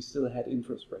 90s, we still had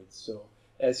interest rates. So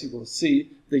as you will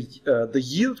see, the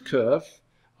yield curve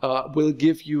will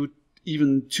give you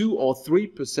even 2 or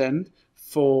 3%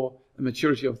 for a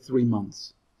maturity of 3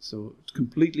 months. So it's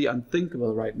completely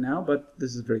unthinkable right now, but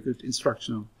this is a very good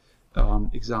instructional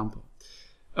example.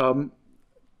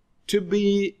 To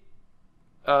be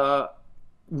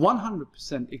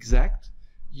 100% exact,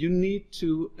 you need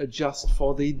to adjust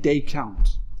for the day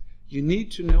count. You need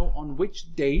to know on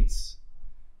which dates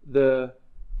the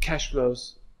cash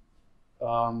flows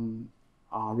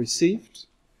are received,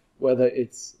 whether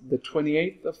it's the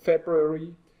 28th of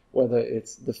February, whether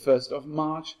it's the 1st of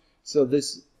March. So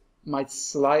this might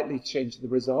slightly change the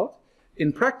result.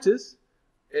 In practice,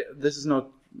 this is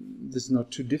not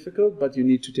too difficult, but you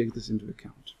need to take this into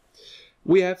account.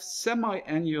 We have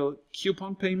semi-annual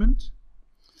coupon payment,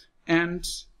 and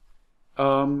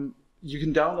you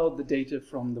can download the data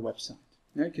from the website.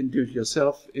 Yeah, you can do it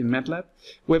yourself in MATLAB.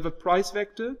 We have a price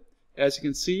vector, as you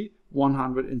can see,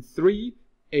 103,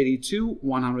 82,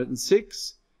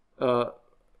 106.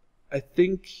 I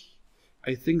think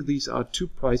these are two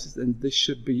prices, and this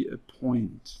should be a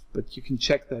point, but you can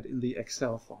check that in the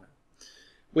Excel file.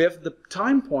 We have the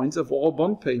time points of all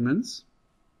bond payments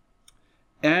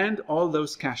and all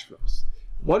those cash flows.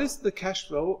 What is the cash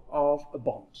flow of a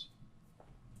bond?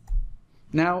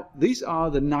 Now, these are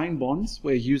the 9 bonds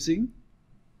we're using.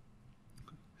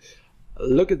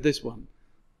 Look at this one.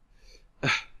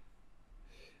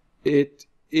 It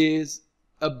is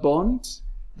a bond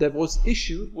that was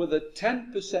issued with a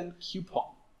 10%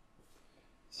 coupon.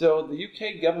 So the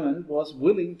UK government was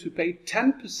willing to pay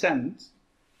 10%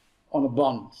 on a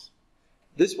bond.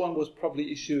 This one was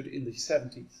probably issued in the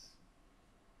 70s,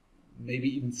 maybe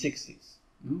even 60s,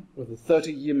 with a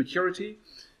 30-year maturity.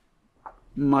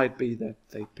 Might be that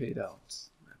they paid out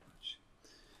that much.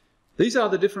 These are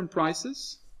the different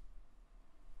prices,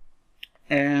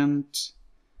 and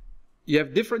you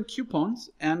have different coupons.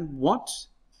 And what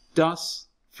does,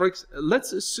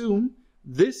 let's assume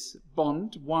this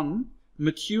bond 1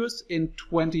 matures in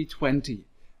 2020.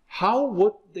 How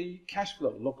would the cash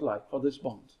flow look like for this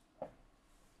bond?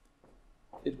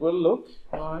 It will look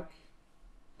like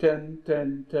 10,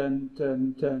 10, 10,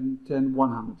 10, 10, 10,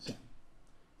 100%.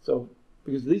 So,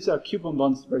 because these are coupon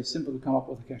bonds, it's very simple to come up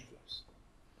with the cash flows.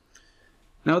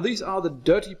 Now, these are the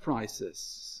dirty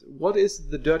prices. What is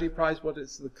the dirty price? What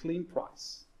is the clean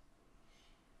price?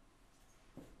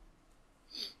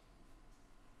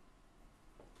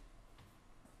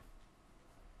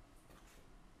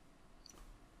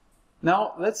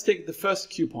 Now, let's take the first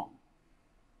coupon.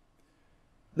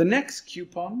 The next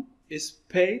coupon is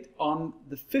paid on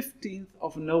the 15th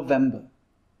of November.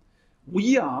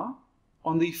 We are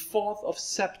on the 4th of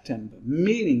September,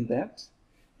 meaning that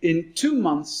in 2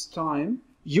 months' time,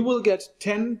 you will get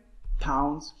 £10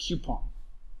 coupon.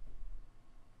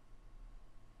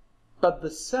 But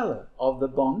the seller of the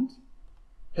bond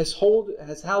has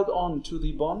held on to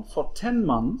the bond for 10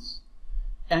 months,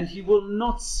 and he will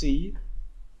not see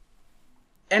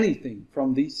anything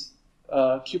from this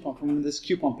coupon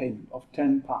payment of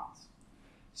 £10.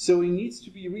 So he needs to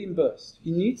be reimbursed.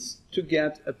 He needs to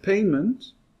get a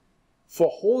payment for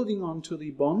holding on to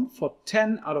the bond for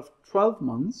 10 out of 12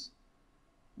 months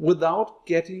without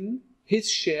getting his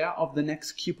share of the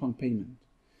next coupon payment.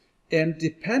 And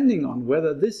depending on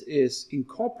whether this is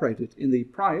incorporated in the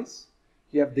price,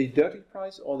 you have the dirty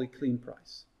price or the clean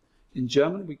price. In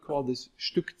German we call this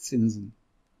Stückzinsen.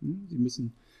 Sie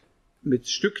müssen mit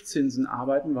Stückzinsen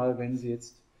arbeiten, weil wenn Sie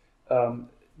jetzt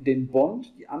den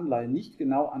Bond, die Anleihe, nicht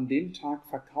genau an dem Tag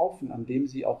verkaufen, an dem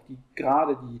Sie auch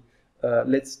gerade die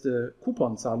letzte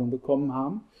Couponzahlung bekommen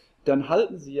haben, dann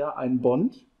halten Sie ja einen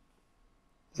Bond,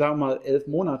 sagen wir mal 11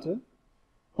 Monate,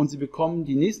 und Sie bekommen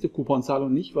die nächste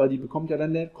Couponzahlung nicht, weil die bekommt ja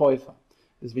dann der Käufer.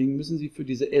 Deswegen müssen Sie für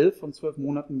diese 11 von 12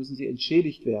 Monaten müssen Sie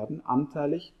entschädigt werden,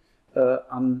 anteilig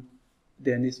an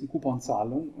der nächsten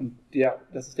Couponzahlung, und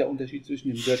das ist der Unterschied zwischen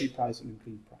dem Dirty Price und dem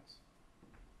Clean Price.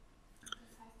 Das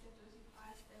heißt, der Dirty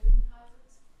Price, der beinhaltet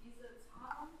diese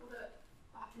Zahlung, oder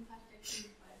beinhaltet der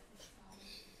Clean Price die Zahlung?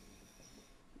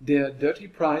 Der Dirty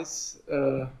Price,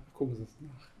 gucken Sie es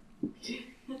nach.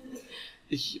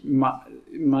 Ich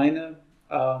meine,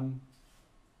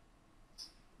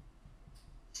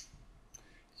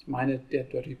 der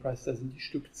Dirty Price, da sind die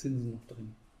Stückzinsen noch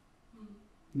drin.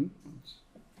 Und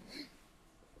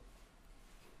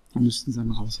da müssten Sie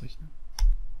dann rausrechnen.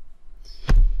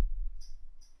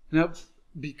 Now,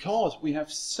 because we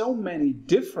have so many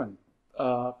different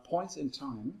points in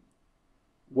time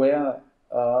where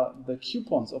the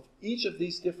coupons of each of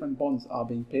these different bonds are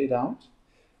being paid out,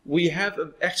 we have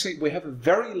a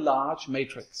very large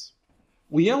matrix.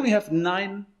 We only have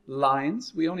 9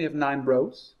 lines, we only have 9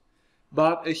 rows,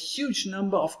 but a huge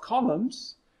number of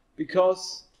columns,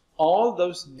 because all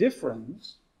those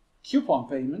different coupon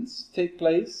payments take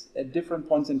place at different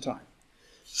points in time.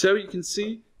 So you can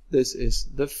see this is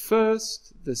the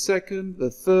first, the second, the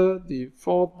third, the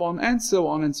fourth one, and so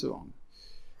on and so on.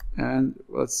 And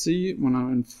let's see,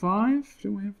 105,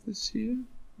 do we have this here?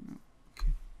 No.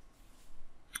 Okay.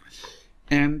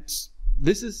 And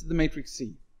this is the matrix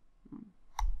C.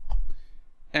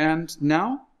 And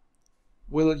now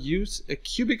we'll use a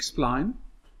cubic spline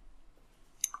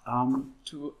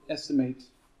to estimate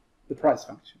the price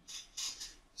function.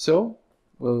 So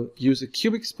we'll use a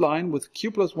cubic spline with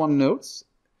q plus 1 nodes,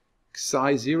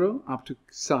 psi 0 up to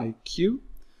psi q.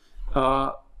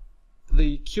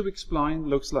 The cubic spline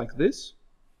looks like this.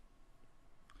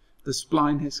 The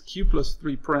spline has q plus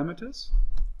 3 parameters.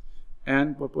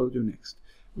 And what we'll do next?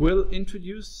 We'll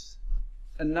introduce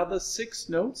another 6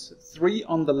 nodes, 3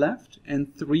 on the left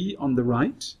and 3 on the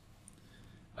right.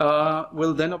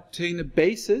 We'll then obtain a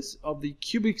basis of the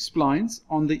cubic splines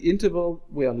on the interval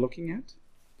we are looking at.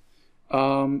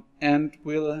 And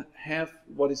we'll have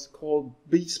what is called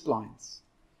B-Splines.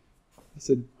 Das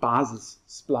sind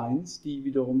Basis-Splines, die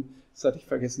wiederum, das hatte ich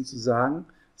vergessen zu sagen,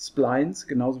 Splines,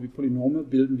 genauso wie Polynome,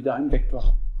 bilden wieder einen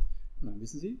Vektorraum. Und dann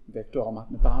wissen Sie, ein Vektorraum hat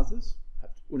eine Basis,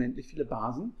 hat unendlich viele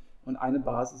Basen und eine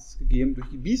Basis ist gegeben durch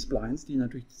die B-Splines, die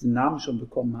natürlich diesen Namen schon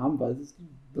bekommen haben, weil es die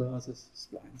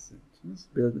Basis-Splines sind. Das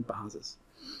bilden eine Basis.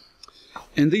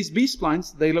 And these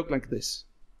B-Splines, they look like this.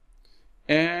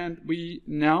 And we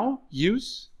now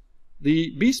use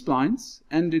the B-splines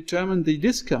and determine the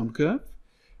discount curve.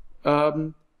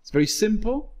 It's very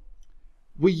simple.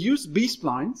 We use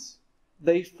B-splines.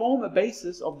 They form a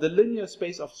basis of the linear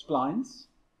space of splines.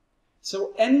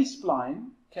 So any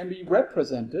spline can be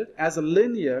represented as a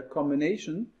linear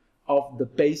combination of the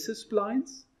basis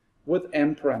splines with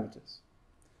m parameters.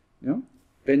 Ja?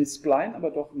 Wenn Spline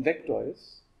aber doch ein Vektor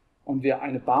ist, und wir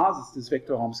eine Basis des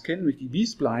Vektorraums kennen durch die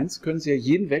B-Splines, können Sie ja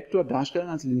jeden Vektor darstellen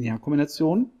als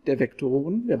Linearkombination der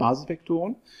Vektoren, der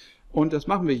Basisvektoren. Und das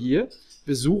machen wir hier.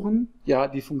 Wir suchen ja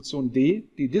die Funktion d,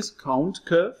 die Discount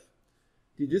Curve.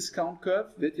 Die Discount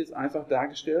Curve wird jetzt einfach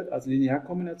dargestellt als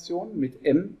Linearkombination mit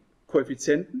m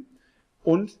Koeffizienten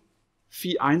und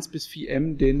Phi 1 bis Phi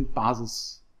m den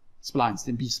Basis-Splines,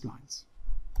 den B-Splines.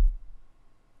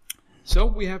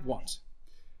 So we have what?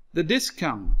 The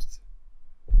discount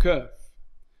curve,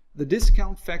 the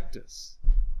discount factors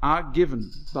are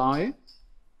given by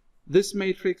this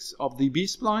matrix of the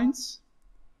B-splines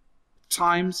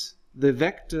times the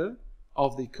vector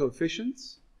of the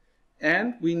coefficients,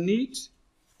 and we need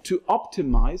to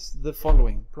optimize the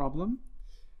following problem.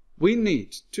 We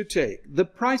need to take the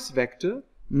price vector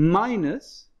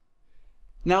minus,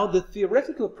 now the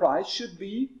theoretical price should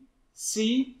be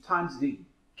C times D,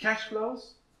 cash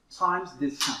flows times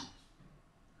discount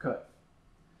curve.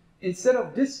 Instead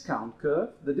of discount curve,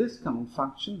 the discount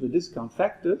function, the discount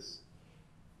factors,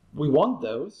 we want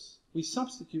those, we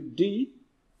substitute D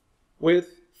with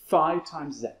phi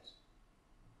times Z.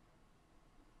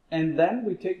 And then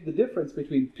we take the difference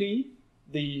between P,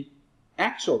 the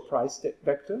actual price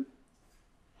vector,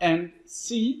 and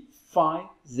C phi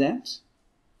Z,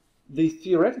 the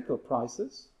theoretical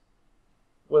prices.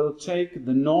 We'll take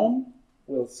the norm,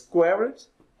 we'll square it,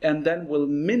 and then we'll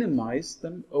minimize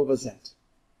them over Z.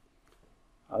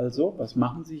 Also, was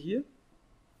machen Sie hier?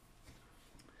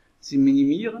 Sie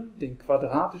minimieren den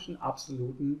quadratischen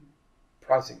absoluten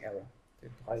Pricing Error,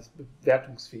 den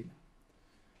Preisbewertungsfehler.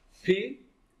 P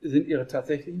sind Ihre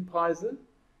tatsächlichen Preise,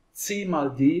 C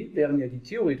mal D wären ja die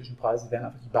theoretischen Preise, wären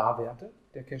einfach die Barwerte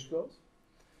der Cashflows.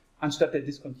 Anstatt der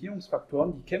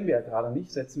Diskontierungsfaktoren, die kennen wir ja gerade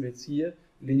nicht, setzen wir jetzt hier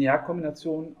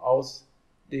Linearkombinationen aus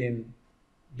den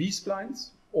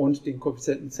B-Splines und den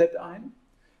Koeffizienten Z ein.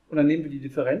 Und dann nehmen wir die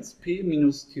Differenz P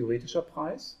minus theoretischer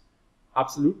Preis,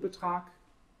 Absolutbetrag,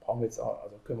 brauchen wir jetzt auch,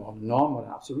 also können wir auch eine Norm oder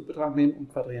einen Absolutbetrag nehmen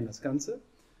und quadrieren das Ganze.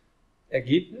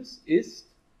 Ergebnis ist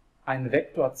ein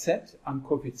Vektor Z an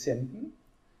Koeffizienten,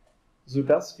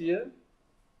 sodass wir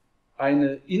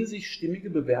eine in sich stimmige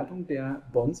Bewertung der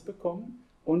Bonds bekommen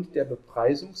und der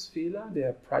Bepreisungsfehler,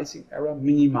 der Pricing Error,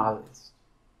 minimal ist.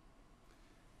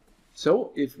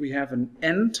 So, if we have an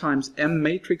n times m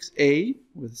matrix A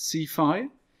with C phi,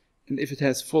 and if it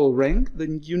has full rank,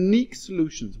 then unique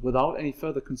solutions without any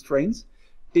further constraints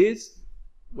is,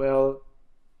 well,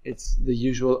 it's the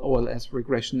usual OLS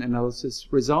regression analysis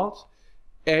result.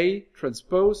 A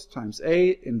transpose times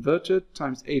A inverted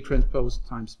times A transpose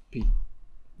times P.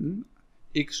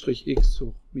 X' x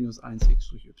hoch minus 1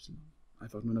 x' y.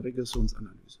 Einfach nur eine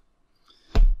Regressionsanalyse.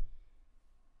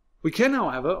 We can,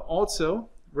 however, also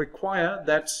require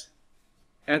that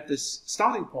at this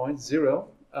starting point, 0,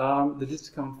 the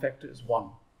discount factor is 1.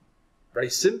 Very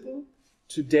simple.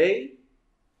 Today,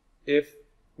 if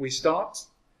we start,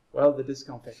 well, the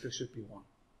discount factor should be 1.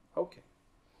 Okay.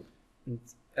 And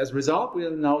as a result,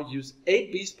 we'll now use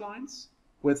 8 B-splines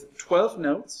with 12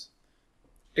 nodes.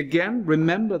 Again,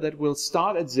 remember that we'll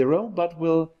start at 0, but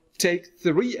we'll take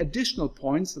 3 additional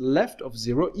points left of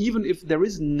 0, even if there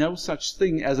is no such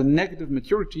thing as a negative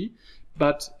maturity,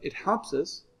 but it helps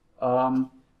us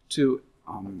to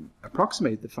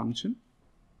approximate the function.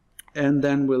 And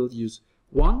then we'll use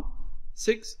 1,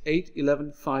 6, 8,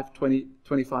 11, 5, 20,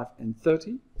 25, and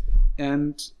 30.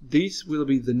 And these will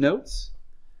be the nodes.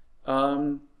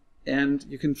 And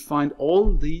you can find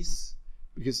all these,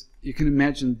 because you can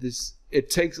imagine this, it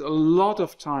takes a lot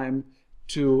of time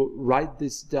to write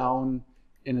this down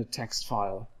in a text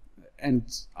file. And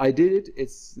I did it.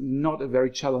 It's not a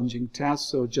very challenging task,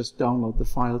 so just download the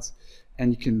files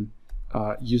and you can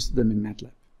use them in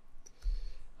MATLAB.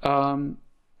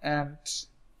 And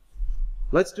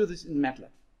let's do this in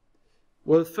MATLAB.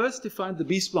 We'll first define the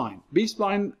B-spline.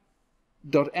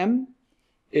 B-spline.m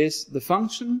is the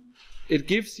function. It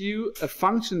gives you a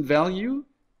function value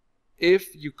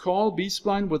if you call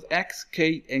B-spline with x,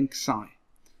 k, and xi.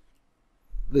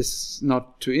 This is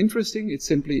not too interesting. It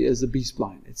simply is a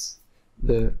B-spline. It's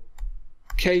the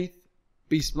kth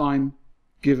B-spline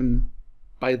given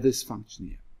by this function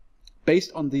here,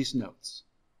 based on these nodes.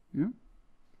 Yeah?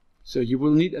 So you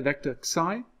will need a vector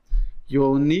xi. You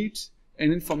will need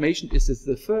an information, is this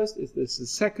the first, is this the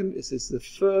second, is this the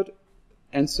third,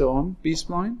 and so on,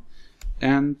 B-spline.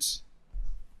 And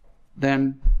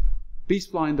then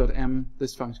B-spline.m,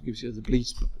 this function gives you the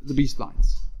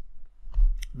B-splines.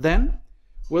 Then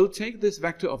we'll take this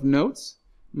vector of nodes,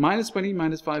 -20,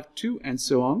 -5, 2, and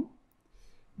so on.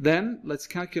 Then let's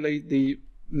calculate the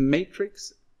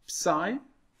matrix psi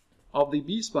of the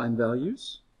B-spline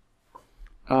values.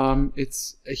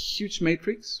 It's a huge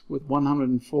matrix with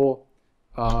 104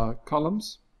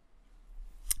 columns.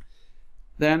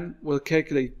 Then we'll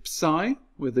calculate psi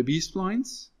with the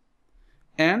B-splines.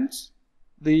 And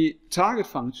the target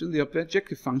function, the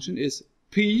objective function, is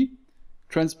P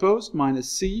transposed minus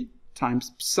C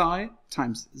times psi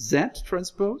times Z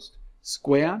transposed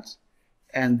squared,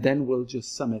 and then we'll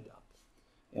just sum it up.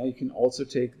 Yeah, you can also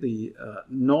take the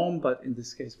norm, but in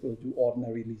this case we'll do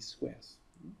ordinary least squares.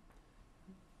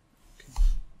 Okay.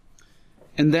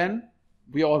 And then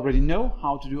we already know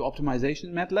how to do optimization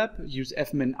in MATLAB. Use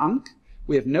fmin-unc.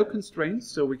 We have no constraints,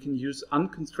 so we can use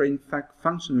unconstrained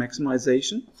function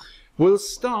maximization. We'll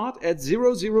start at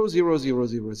 0, 0, 0, 0,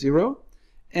 0, 0,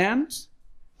 and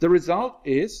the result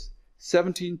is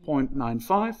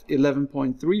 17.95,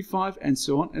 11.35, and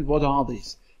so on. And what are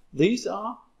these? These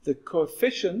are the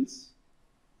coefficients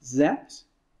z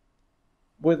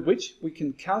with which we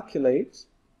can calculate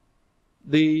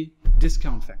the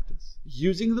discount factors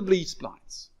using the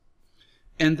B-splines.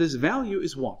 And this value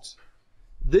is what?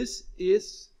 This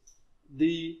is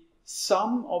the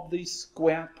sum of the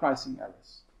squared pricing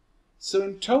errors. So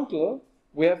in total,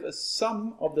 we have a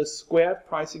sum of the squared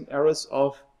pricing errors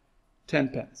of 10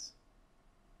 pence.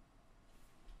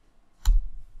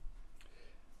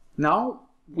 Now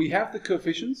we have the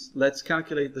coefficients. Let's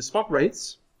calculate the spot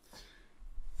rates.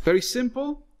 Very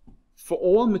simple. For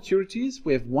all maturities,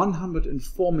 we have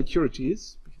 104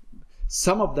 maturities.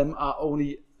 Some of them are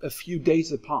only a few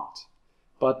days apart,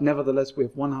 but nevertheless we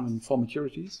have 104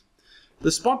 maturities.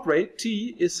 The spot rate,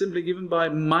 T, is simply given by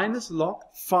minus log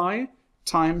phi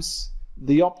times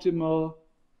the optimal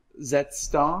Z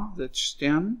star, Z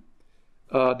stern,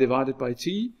 divided by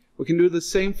T. We can do the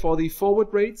same for the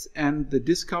forward rates and the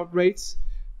discount rates.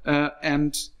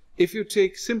 And if you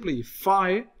take simply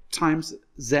phi times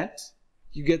Z,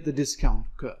 you get the discount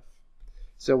curve.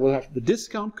 So we'll have the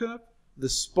discount curve, the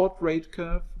spot rate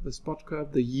curve,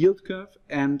 the yield curve,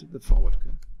 and the forward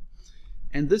curve.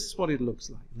 And this is what it looks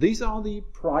like. These are the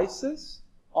prices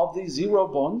of the zero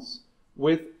bonds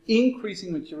with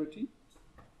increasing maturity.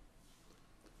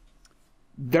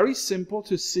 Very simple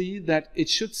to see that it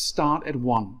should start at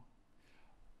 1.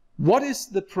 What is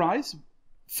the price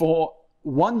for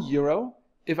 €1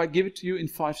 if I give it to you in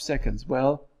 5 seconds?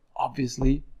 Well,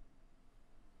 obviously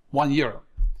 €1.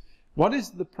 What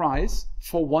is the price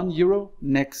for €1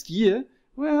 next year?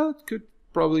 Well, it could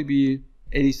probably be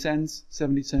 80 cents,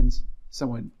 70 cents,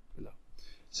 somewhere below.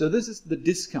 So this is the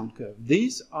discount curve.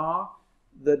 These are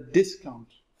the discount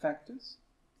factors.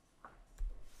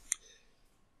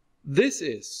 This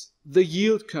is the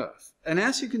yield curve. And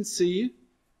as you can see,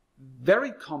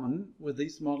 very common with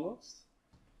these models,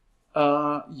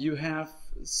 you have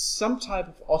some type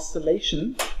of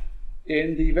oscillation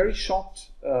in the very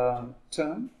short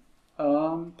term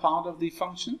part of the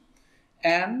function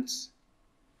and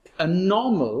a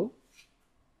normal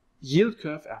yield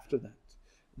curve after that.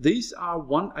 These are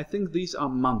I think these are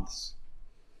months.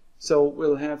 So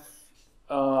we'll have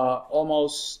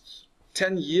almost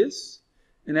 10 years.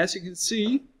 And as you can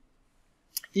see,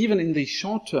 even in the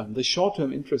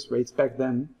short-term interest rates back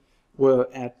then were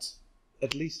at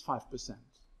least 5%.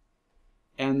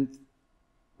 And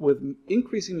with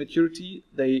increasing maturity,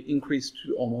 they increased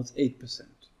to almost 8%.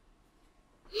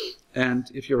 And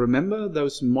if you remember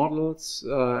those models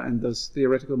and those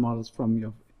theoretical models from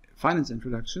your finance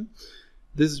introduction,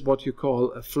 this is what you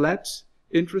call a flat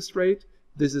interest rate,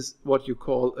 this is what you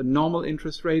call a normal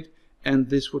interest rate, and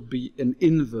this would be an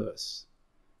inverse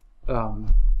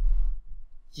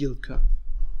yield curve.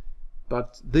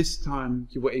 But this time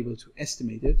you were able to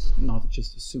estimate it, not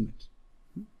just assume it.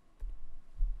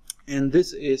 And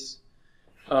this is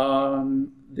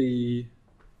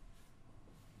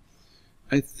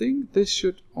I think this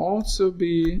should also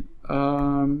be,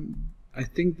 I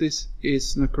think this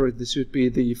is not correct, this should be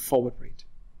the forward rate.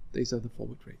 These are the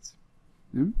forward rates.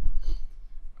 Yeah?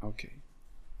 Okay.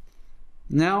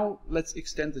 Now let's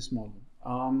extend this model.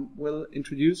 We'll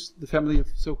introduce the family of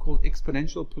so-called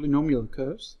exponential polynomial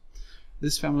curves.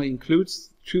 This family includes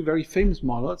two very famous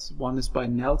models. One is by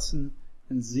Nelson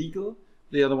and Siegel.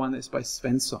 The other one is by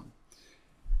Svensson.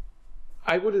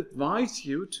 I would advise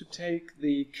you to take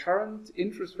the current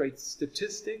interest rate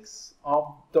statistics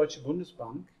of Deutsche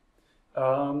Bundesbank,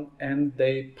 and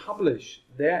they publish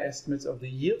their estimates of the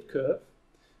yield curve,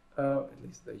 at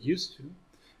least they used to,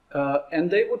 and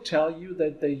they would tell you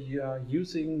that they are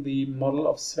using the model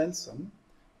of Svensson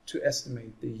to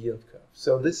estimate the yield curve.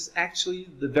 So this is actually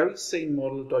the very same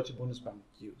model Deutsche Bundesbank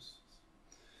uses.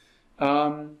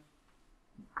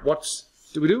 What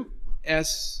do we do?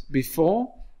 As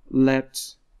before,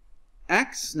 let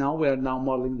x, now we're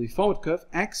modeling the forward curve,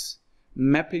 x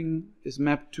is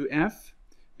mapped to f,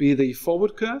 be the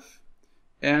forward curve,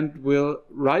 and we'll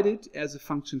write it as a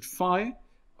function phi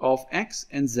of x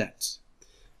and z.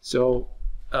 So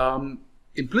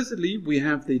implicitly we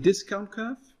have the discount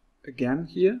curve, again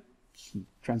here,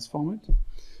 transform it,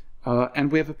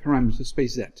 and we have a parameter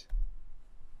space z.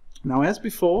 Now as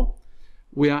before,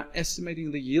 we are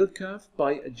estimating the yield curve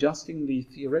by adjusting the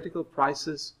theoretical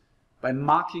prices, by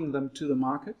marking them to the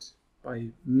market, by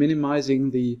minimizing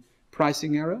the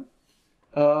pricing error.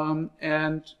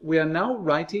 And we are now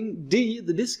writing d,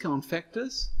 the discount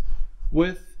factors,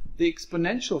 with the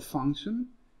exponential function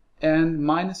and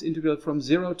minus integral from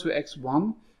 0 to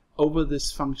x1 over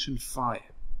this function phi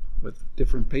with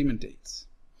different payment dates.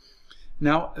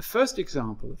 Now, a first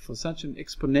example for such an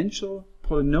exponential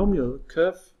polynomial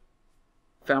curve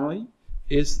family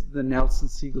is the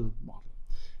Nelson-Siegel model.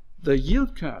 The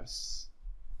yield curves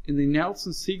in the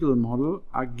Nelson-Siegel model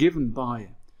are given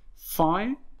by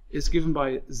phi is given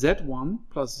by z1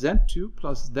 plus z2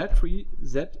 plus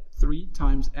z3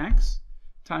 times x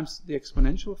times the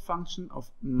exponential function of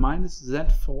minus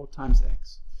z4 times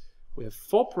x. We have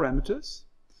four parameters,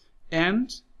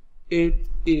 and it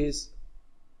is,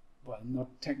 well, not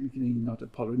a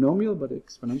polynomial, but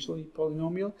exponentially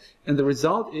polynomial. And the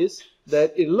result is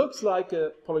that it looks like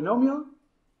a polynomial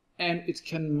and it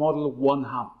can model one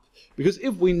hump. Because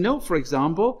if we know, for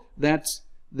example, that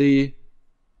the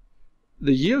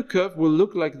yield curve will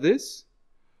look like this,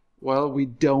 well, we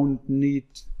don't need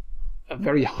a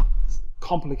very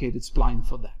complicated spline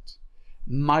for that.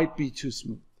 Might be too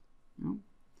smooth. You know?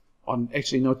 Or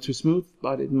actually not too smooth,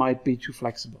 but it might be too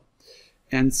flexible.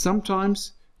 And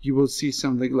sometimes you will see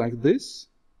something like this.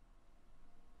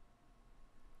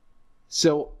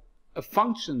 So a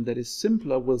function that is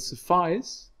simpler will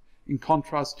suffice in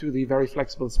contrast to the very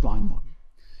flexible spline model.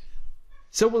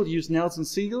 So we'll use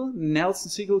Nelson-Siegel.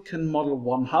 Nelson-Siegel can model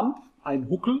one hump, ein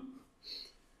Huckel,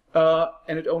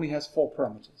 and it only has four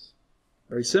parameters.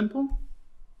 Very simple.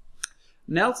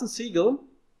 Nelson-Siegel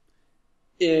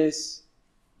is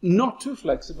not too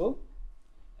flexible,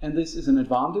 and this is an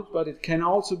advantage, but it can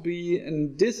also be a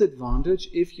disadvantage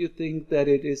if you think that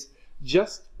it is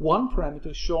just one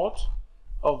parameter short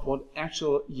of what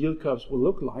actual yield curves will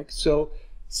look like. So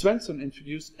Svensson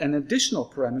introduced an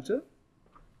additional parameter,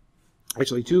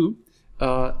 actually two,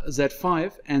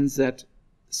 Z5 and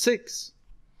Z6,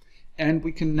 and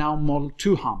we can now model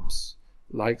two humps,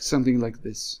 like something like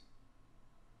this.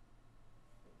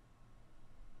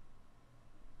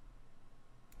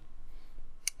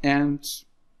 And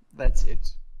that's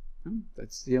it.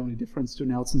 That's the only difference to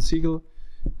Nelson-Siegel,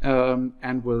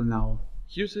 and we'll now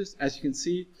use this. As you can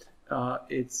see,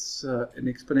 it's an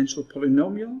exponential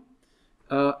polynomial,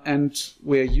 and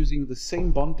we're using the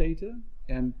same bond data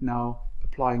and now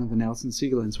applying the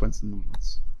Nelson-Siegel and Svensson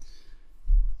models.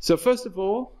 So first of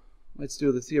all, let's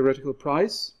do the theoretical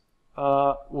price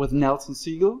with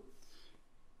Nelson-Siegel.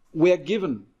 We're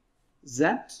given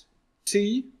Z,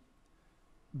 T,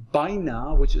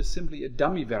 binar, which is simply a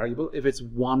dummy variable. If it's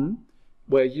 1,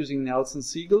 we're using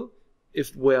Nelson-Siegel.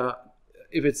 If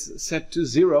it's set to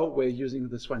 0, we're using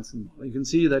the Swenson model. You can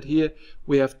see that here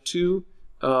we have two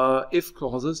if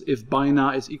clauses. If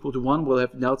binar is equal to 1, we'll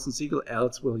have Nelson-Siegel,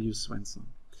 else we'll use Swenson.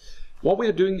 What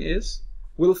we're doing is,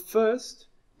 we'll first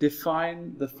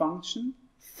define the function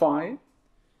phi.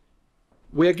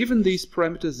 We are given these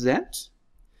parameters z,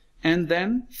 and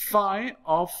then phi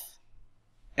of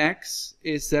x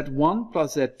is z1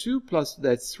 plus z2 plus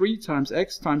z3 times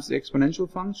x times the exponential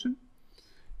function.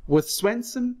 With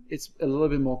Swenson, it's a little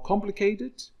bit more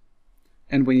complicated,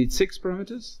 and we need 6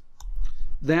 parameters.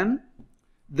 Then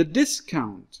the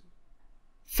discount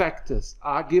factors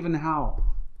are given how?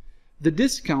 The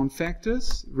discount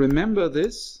factors, remember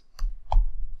this.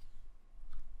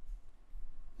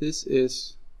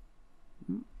 These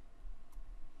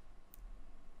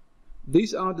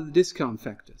are the discount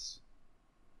factors.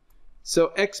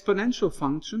 So exponential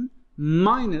function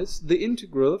minus the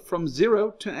integral from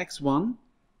 0 to x1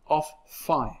 of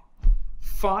phi.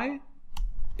 Phi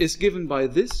is given by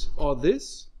this or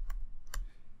this.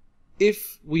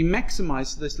 If we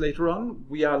maximize this later on,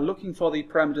 we are looking for the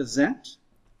parameter z,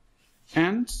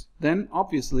 and then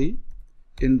obviously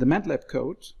in the MATLAB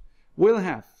code we'll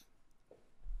have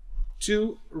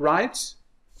to write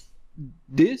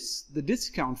this, the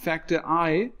discount factor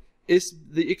I is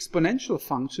the exponential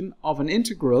function of an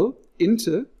integral,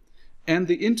 inter, and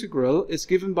the integral is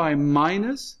given by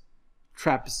minus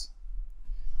traps.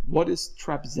 What is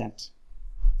trap z?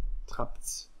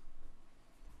 Traps.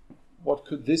 What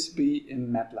could this be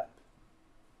in MATLAB?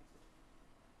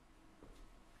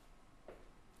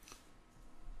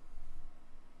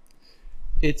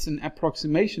 It's an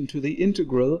approximation to the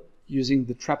integral using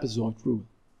the trapezoid rule.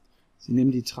 Sie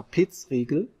nehmen die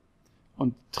Trapezregel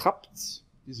und trapt,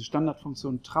 diese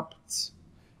Standardfunktion trapt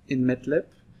in MATLAB,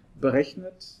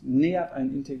 berechnet, nähert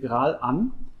ein Integral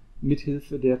an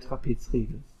mithilfe der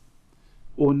Trapezregel.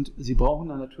 Und Sie brauchen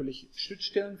da natürlich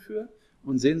Stützstellen für.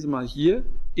 Und sehen Sie mal hier,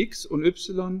 x und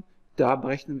y, da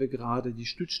berechnen wir gerade die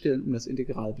Stützstellen, um das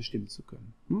Integral bestimmen zu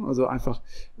können. Also einfach,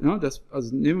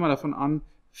 also nehmen wir mal davon an,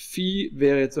 phi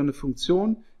wäre jetzt so eine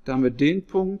Funktion, da haben wir den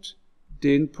Punkt,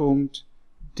 den Punkt,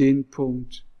 den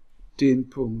Punkt, den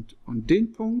Punkt und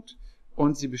den Punkt.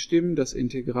 Und Sie bestimmen das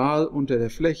Integral unter der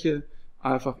Fläche,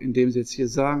 einfach indem Sie jetzt hier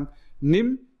sagen,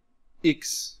 nimm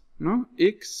x,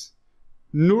 x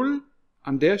 0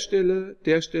 an der Stelle,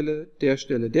 der Stelle, der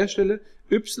Stelle, der Stelle,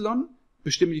 y,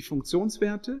 bestimme die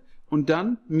Funktionswerte und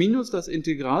dann minus das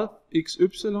Integral xy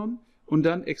und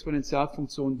dann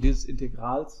Exponentialfunktion dieses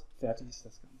Integrals, fertig ist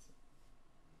das Ganze.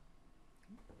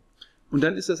 Und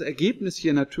dann ist das Ergebnis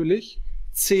hier natürlich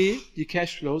c, die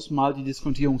Cashflows, mal die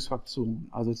Diskontierungsfaktoren,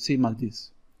 also c mal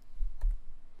dis.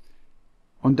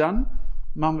 Und dann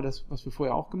machen wir das, was wir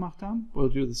vorher auch gemacht haben.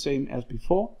 We'll do the same as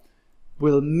before.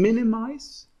 We'll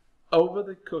minimize over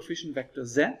the coefficient vector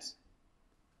z.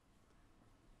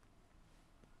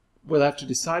 We'll have to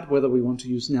decide whether we want to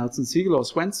use Nelson-Siegel or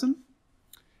Swenson.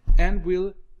 And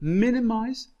we'll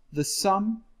minimize the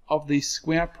sum of the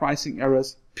square pricing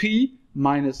errors p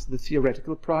minus the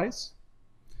theoretical price.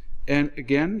 And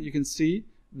again, you can see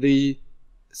the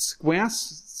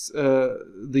squares,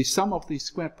 the sum of the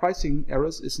square pricing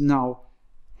errors is now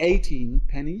 18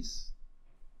 pennies,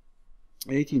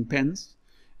 18 pence.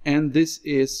 And this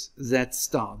is Z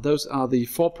star. Those are the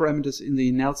 4 parameters in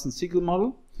the Nelson-Siegel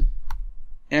model.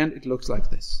 And it looks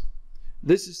like this.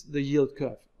 This is the yield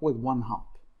curve with one hump.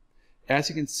 As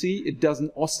you can see, it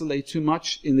doesn't oscillate too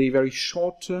much in the very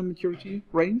short-term maturity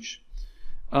range.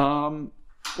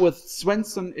 With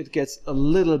Swenson, it gets a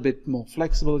little bit more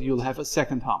flexible. You'll have a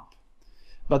second hump.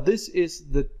 But this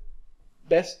is the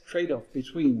best trade-off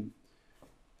between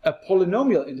a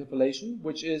polynomial interpolation,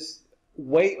 which is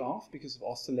way off because of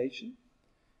oscillation,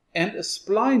 and a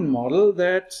spline model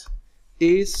that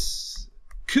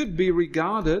could be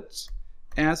regarded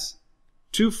as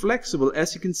too flexible.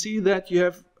 As you can see that you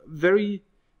have very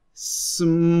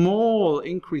small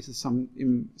increases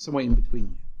somewhere in between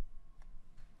here.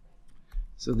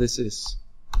 So this is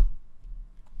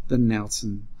the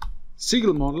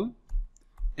Nelson-Siegel model,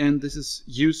 and this is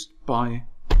used by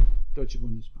Deutsche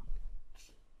Bundesbank.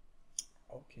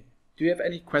 Okay. Do you have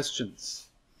any questions?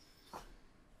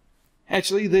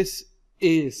 Actually, this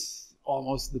is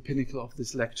almost the pinnacle of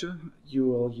this lecture. You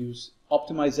will use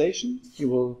optimization. You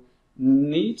will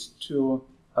need to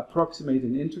approximate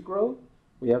an integral.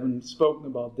 We haven't spoken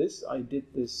about this. I did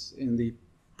this in the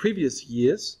previous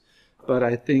years, but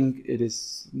I think it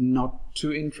is not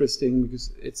too interesting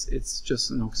because it's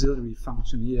just an auxiliary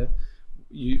function here.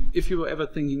 If you were ever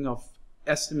thinking of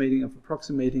estimating, of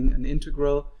approximating an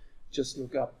integral, just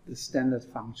look up the standard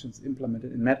functions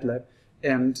implemented in MATLAB,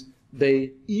 and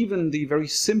even the very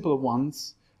simple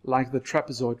ones, like the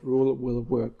trapezoid rule, will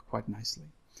work quite nicely.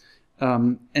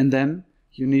 And then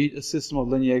you need a system of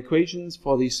linear equations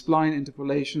for the spline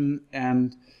interpolation,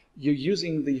 and you're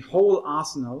using the whole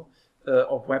arsenal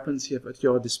of weapons you have at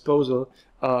your disposal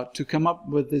to come up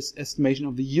with this estimation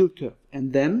of the yield curve.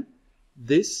 And then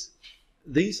these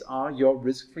are your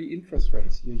risk-free interest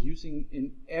rates you're using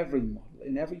in every model,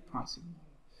 in every pricing model.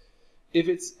 If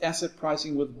it's asset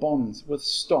pricing with bonds, with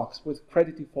stocks, with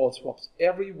credit default swaps,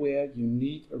 everywhere you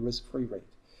need a risk-free rate.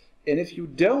 And if you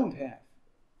don't have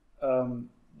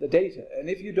the data, and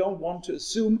if you don't want to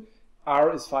assume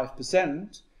R is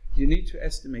 5%, you need to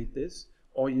estimate this,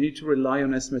 or you need to rely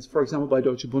on estimates, for example, by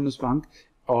Deutsche Bundesbank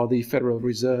or the Federal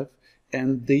Reserve,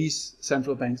 and these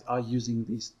central banks are using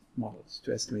these models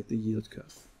to estimate the yield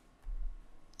curve.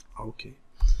 Okay.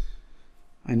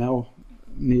 I now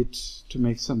need to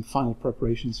make some final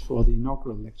preparations for the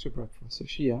inaugural lecture by Professor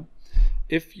Shia.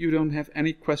 If you don't have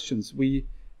any questions, we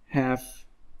have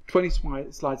 20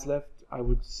 slides left. I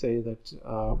would say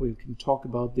that we can talk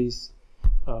about these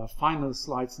final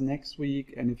slides next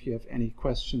week, and if you have any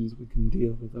questions, we can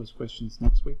deal with those questions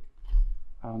next week.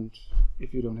 And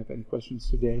if you don't have any questions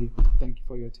today, thank you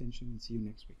for your attention and see you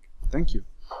next week. Thank you.